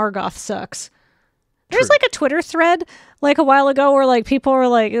 nobody from Argoth sucks. There's like a Twitter thread like a while ago where like people were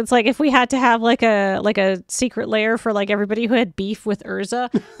like, it's like if we had to have like a secret lair for like everybody who had beef with Urza,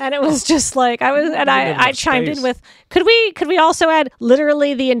 and it was just like I chimed in with, could we also add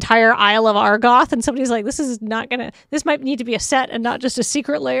literally the entire Isle of Argoth? And somebody's like, this might need to be a set and not just a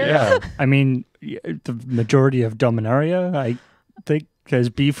secret lair. Yeah, I mean the majority of Dominaria, I think, has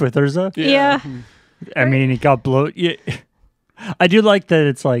beef with Urza. Yeah. I mean, it got blown. Yeah. I do like that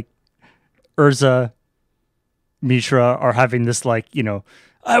it's like Urza, Mishra are having this like,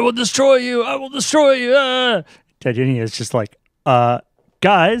 I will destroy you. Titania is just like,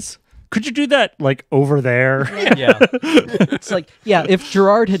 guys, could you do that like over there? Yeah. It's like, if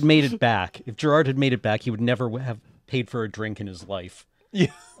Gerard had made it back, he would never have paid for a drink in his life.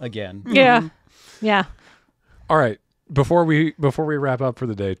 Yeah. Again. Yeah. Yeah. All right. Before we wrap up for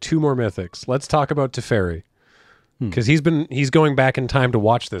the day, 2 more mythics. Let's talk about Teferi. because he's going back in time to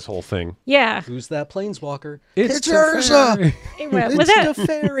watch this whole thing. Yeah. Who's that planeswalker? It's Urza.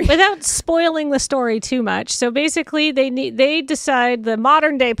 Without spoiling the story too much. So basically, they decide, the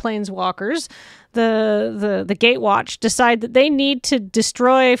modern day planeswalkers, the Gatewatch, decide that they need to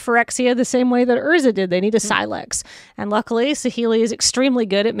destroy Phyrexia the same way that Urza did. They need a Silex. And luckily, Saheeli is extremely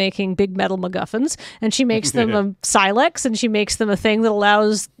good at making big metal MacGuffins, and she makes them a Silex, and she makes them a thing that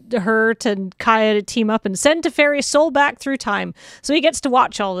allows her to Kaya to team up and send Teferi's soul back through time. So he gets to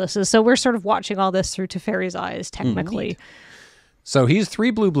watch all this. And so we're sort of watching all this through Teferi's eyes, technically. So he's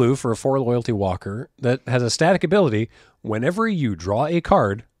 3 blue for a 4 loyalty walker that has a static ability. Whenever you draw a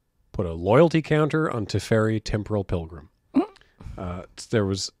card, put a loyalty counter on Teferi Temporal Pilgrim.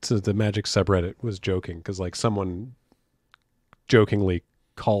 The Magic subreddit was joking because like someone jokingly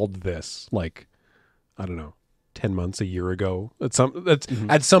called this like, I don't know, 10 months, a year ago. At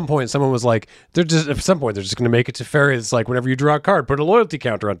some point, someone was like, they're just going to make it Teferi. It's like whenever you draw a card, put a loyalty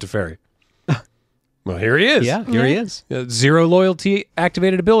counter on Teferi. Well, here he is. Yeah, here he is. 0 loyalty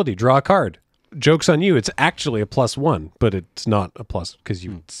activated ability. Draw a card. Joke's on you. It's actually a +1, but it's not a plus because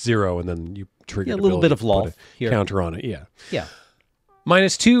you 0 and then you trigger a little bit of lol here. Counter on it. Yeah. Yeah.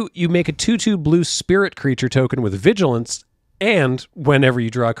 -2, you make a 2/2 blue spirit creature token with vigilance, and whenever you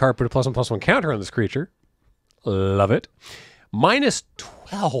draw a card, put a +1/+1 counter on this creature. Love it.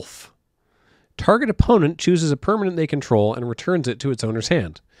 -12. Target opponent chooses a permanent they control and returns it to its owner's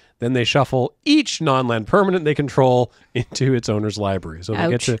hand. Then they shuffle each non-land permanent they control into its owner's library. So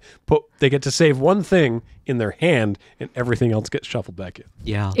they get to save one thing in their hand, and everything else gets shuffled back in.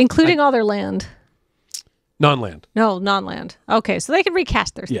 Yeah. Including all their land. Non-land. No, non-land. Okay, so they can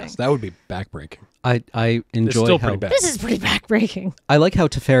recast their thing. Yes, that would be backbreaking. I enjoy still how pretty bad. This is pretty backbreaking. I like how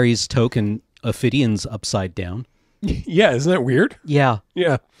Teferi's token Ophidian's upside down. Yeah, isn't that weird? Yeah.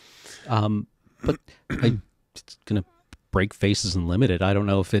 Yeah. But it's gonna break faces and limited. I don't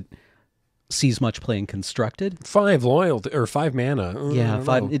know if it sees much play in constructed. 5 loyalty or 5 mana. Yeah,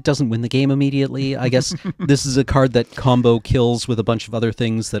 5. It doesn't win the game immediately. I guess this is a card that combo kills with a bunch of other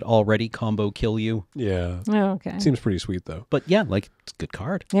things that already combo kill you. Yeah. Oh, okay. Seems pretty sweet though. But yeah, like it's a good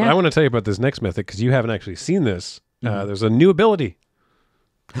card. But Yeah. I want to tell you about this next mythic because you haven't actually seen this. There's a new ability.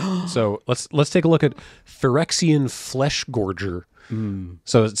 So let's take a look at Phyrexian Flesh Gorger.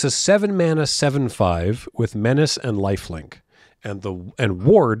 So it's a 7 mana 7/5 with menace and lifelink, and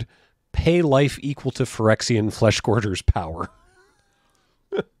ward, pay life equal to Phyrexian Flesh Gorger's power.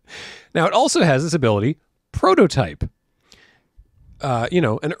 Now it also has this ability, Prototype.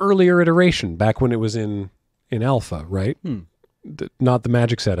 An earlier iteration back when it was in alpha, right? Not the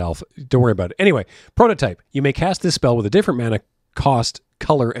Magic Set alpha. Don't worry about it. Anyway, Prototype. You may cast this spell with a different mana cost,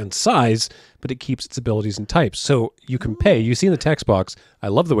 color, and size, but it keeps its abilities and types. So you can pay. You see in the text box, I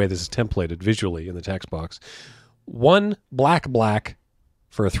love the way this is templated visually in the text box. 1 black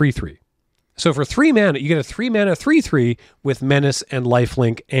for a 3/3. So for 3 mana, you get a 3 mana 3/3 with menace and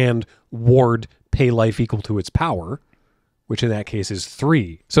lifelink and ward, pay life equal to its power, which in that case is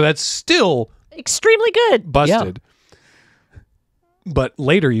 3. So that's still Extremely good. busted. But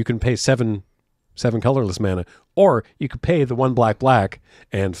later you can pay 7 colorless mana, or you could pay the 1 black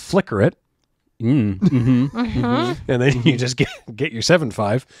and flicker it, and then you just get your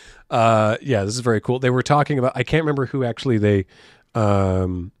 7/5. Yeah, this is very cool. They were talking about, I can't remember who actually they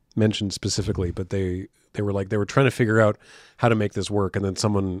mentioned specifically, but they were trying to figure out how to make this work, and then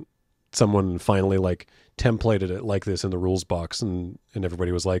someone finally like templated it like this in the rules box, and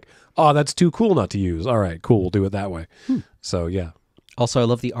everybody was like, "Oh, that's too cool not to use." All right, cool, we'll do it that way. So yeah. Also, I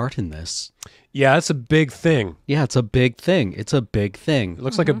love the art in this. Yeah, it's a big thing. Yeah, it's a big thing. It's a big thing. It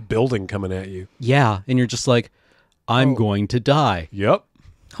looks like a building coming at you. Yeah, and you're just like, I'm going to die. Yep.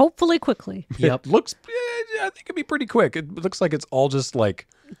 Hopefully quickly. Yep. It looks, I think it'd be pretty quick. It looks like it's all just like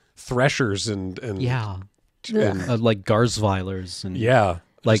threshers and Yeah. and Like Garzweilers. And yeah,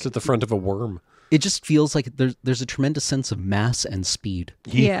 Like- just at the front of a worm. it just feels like there's a tremendous sense of mass and speed.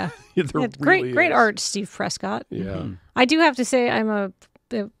 Yeah. There It's really great is. art, Steve Prescott. Yeah. I do have to say,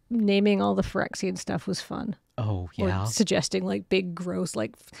 naming all the Phyrexian stuff was fun. Oh, Or yeah. suggesting like big, gross,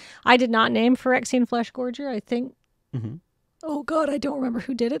 like I did not name Phyrexian Flesh Gorger. I think. Oh God, I don't remember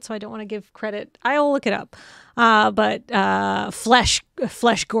who did it, so I don't want to give credit. I'll look it up. But Flesh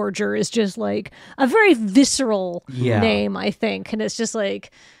Gorger is just like a very visceral name, I think, and it's just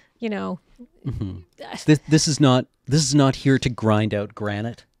like, This is not here to grind out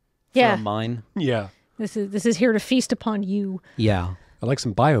granite for Yeah. a mine. Yeah. This is here to feast upon you. Yeah. I'd like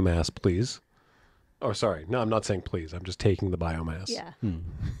some biomass, please. Oh, sorry. No, I'm not saying please. I'm just taking the biomass. Yeah.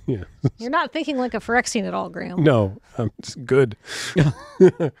 Yeah. You're not thinking like a Phyrexian at all, Graham. No, it's good.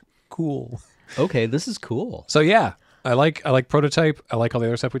 Cool. Okay, this is cool. So yeah, I like Prototype. I like all the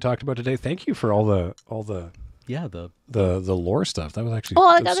other stuff we talked about today. Thank you for all the Yeah, the lore stuff. That was actually Well,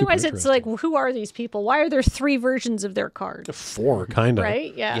 like, that's super otherwise it's like, interesting. who are these people? Why are there 3 versions of their card? 4 kind of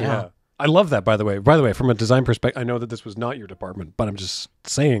Right? Yeah. Yeah. I love that, by the way. By the way, from a design perspective, I know that this was not your department, but I'm just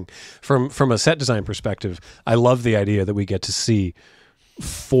saying, from a set design perspective, I love the idea that we get to see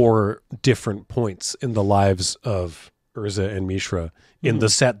 4 different points in the lives of Urza and Mishra in the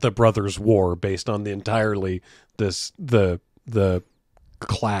set The Brothers War, based on the entirely the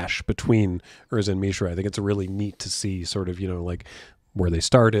clash between Urza and Mishra. I think it's really neat to see sort of, like where they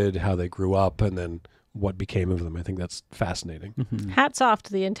started, how they grew up, and then what became of them. I think that's fascinating. Hats off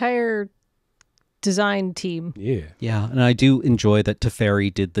to the entire design team. Yeah. Yeah, and I do enjoy that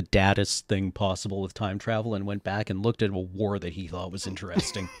Teferi did the daddest thing possible with time travel and went back and looked at a war that he thought was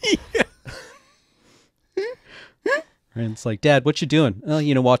interesting. And it's like, Dad, what you doing? Oh,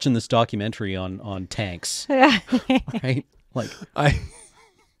 watching this documentary on tanks. Right? Like,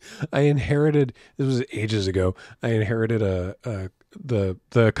 I inherited, this was ages ago, I inherited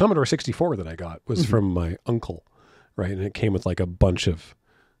the Commodore 64 that I got was from my uncle, right? And it came with like a bunch of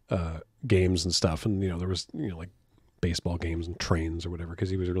games and stuff, and there was like baseball games and trains or whatever, because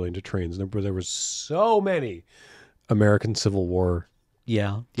he was really into trains. And there was so many American Civil War,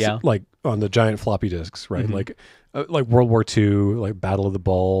 yeah. like on the giant floppy disks, right? Like World War II, like Battle of the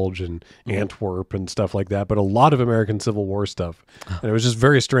Bulge and Antwerp and stuff like that, but a lot of American Civil War stuff. And it was just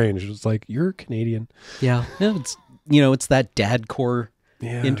very strange. It was like, you're Canadian. Yeah. No, it's that dad core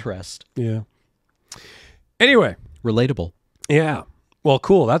Yeah. interest. Yeah. Anyway. Relatable. Yeah. Well,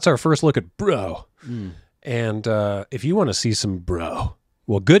 cool. That's our first look at Bro. And if you want to see some Bro,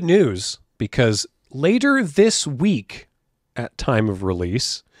 well, good news, because later this week at time of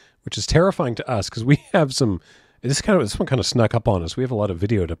release, which is terrifying to us because we have this one kind of snuck up on us. We have a lot of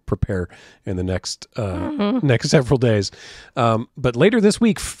video to prepare in the next several days. But later this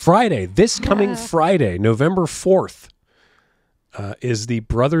week, Friday, coming Friday, November 4th, is the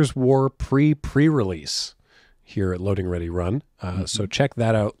Brothers War pre-release here at Loading Ready Run. So check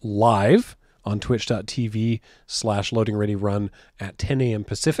that out live on twitch.tv/loadingreadyrun at 10 a.m.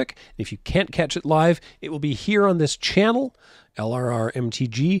 Pacific. If you can't catch it live, it will be here on this channel,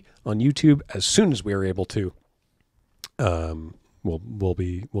 LRRMTG, on YouTube as soon as we are able to. We'll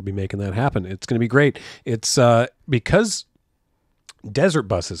be making that happen. It's going to be great. It's because Desert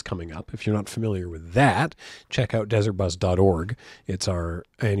Bus is coming up. If you're not familiar with that, check out desertbus.org. It's our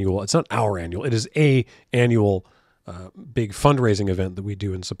annual. It's not our annual. It is a annual big fundraising event that we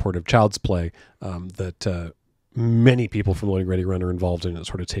do in support of Child's Play. That many people from Loading Ready Run are involved in. It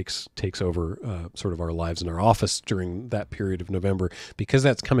sort of takes over sort of our lives in our office during that period of November, because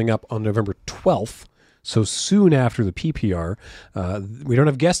that's coming up on November 12th. So soon after the PPR, we don't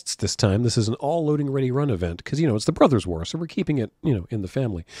have guests this time. This is an all Loading Ready Run event because, it's the Brothers War, so we're keeping it, in the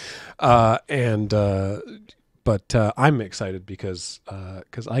family. But I'm excited because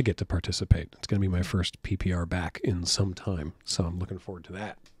I get to participate. It's going to be my first PPR back in some time, so I'm looking forward to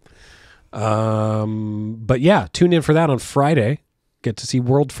that. But yeah, tune in for that on Friday. Get to see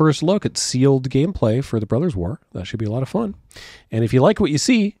world first look at sealed gameplay for the Brothers War. That should be a lot of fun. And if you like what you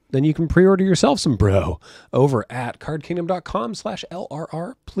see, then you can pre-order yourself some Bro over at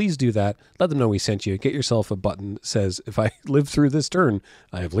cardkingdom.com/LRR. Please do that. Let them know we sent you. Get yourself a button that says, if I live through this turn,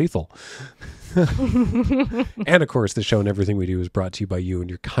 I have lethal. And of course, the show and everything we do is brought to you by you and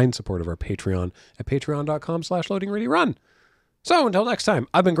your kind support of our Patreon at patreon.com/loadingreadyrun. So until next time,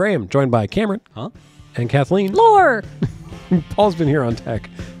 I've been Graham, joined by Cameron and Kathleen. Lore! Paul's been here on tech.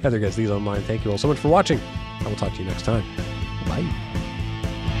 Heather gets these online. Thank you all so much for watching. I will talk to you next time. Bye.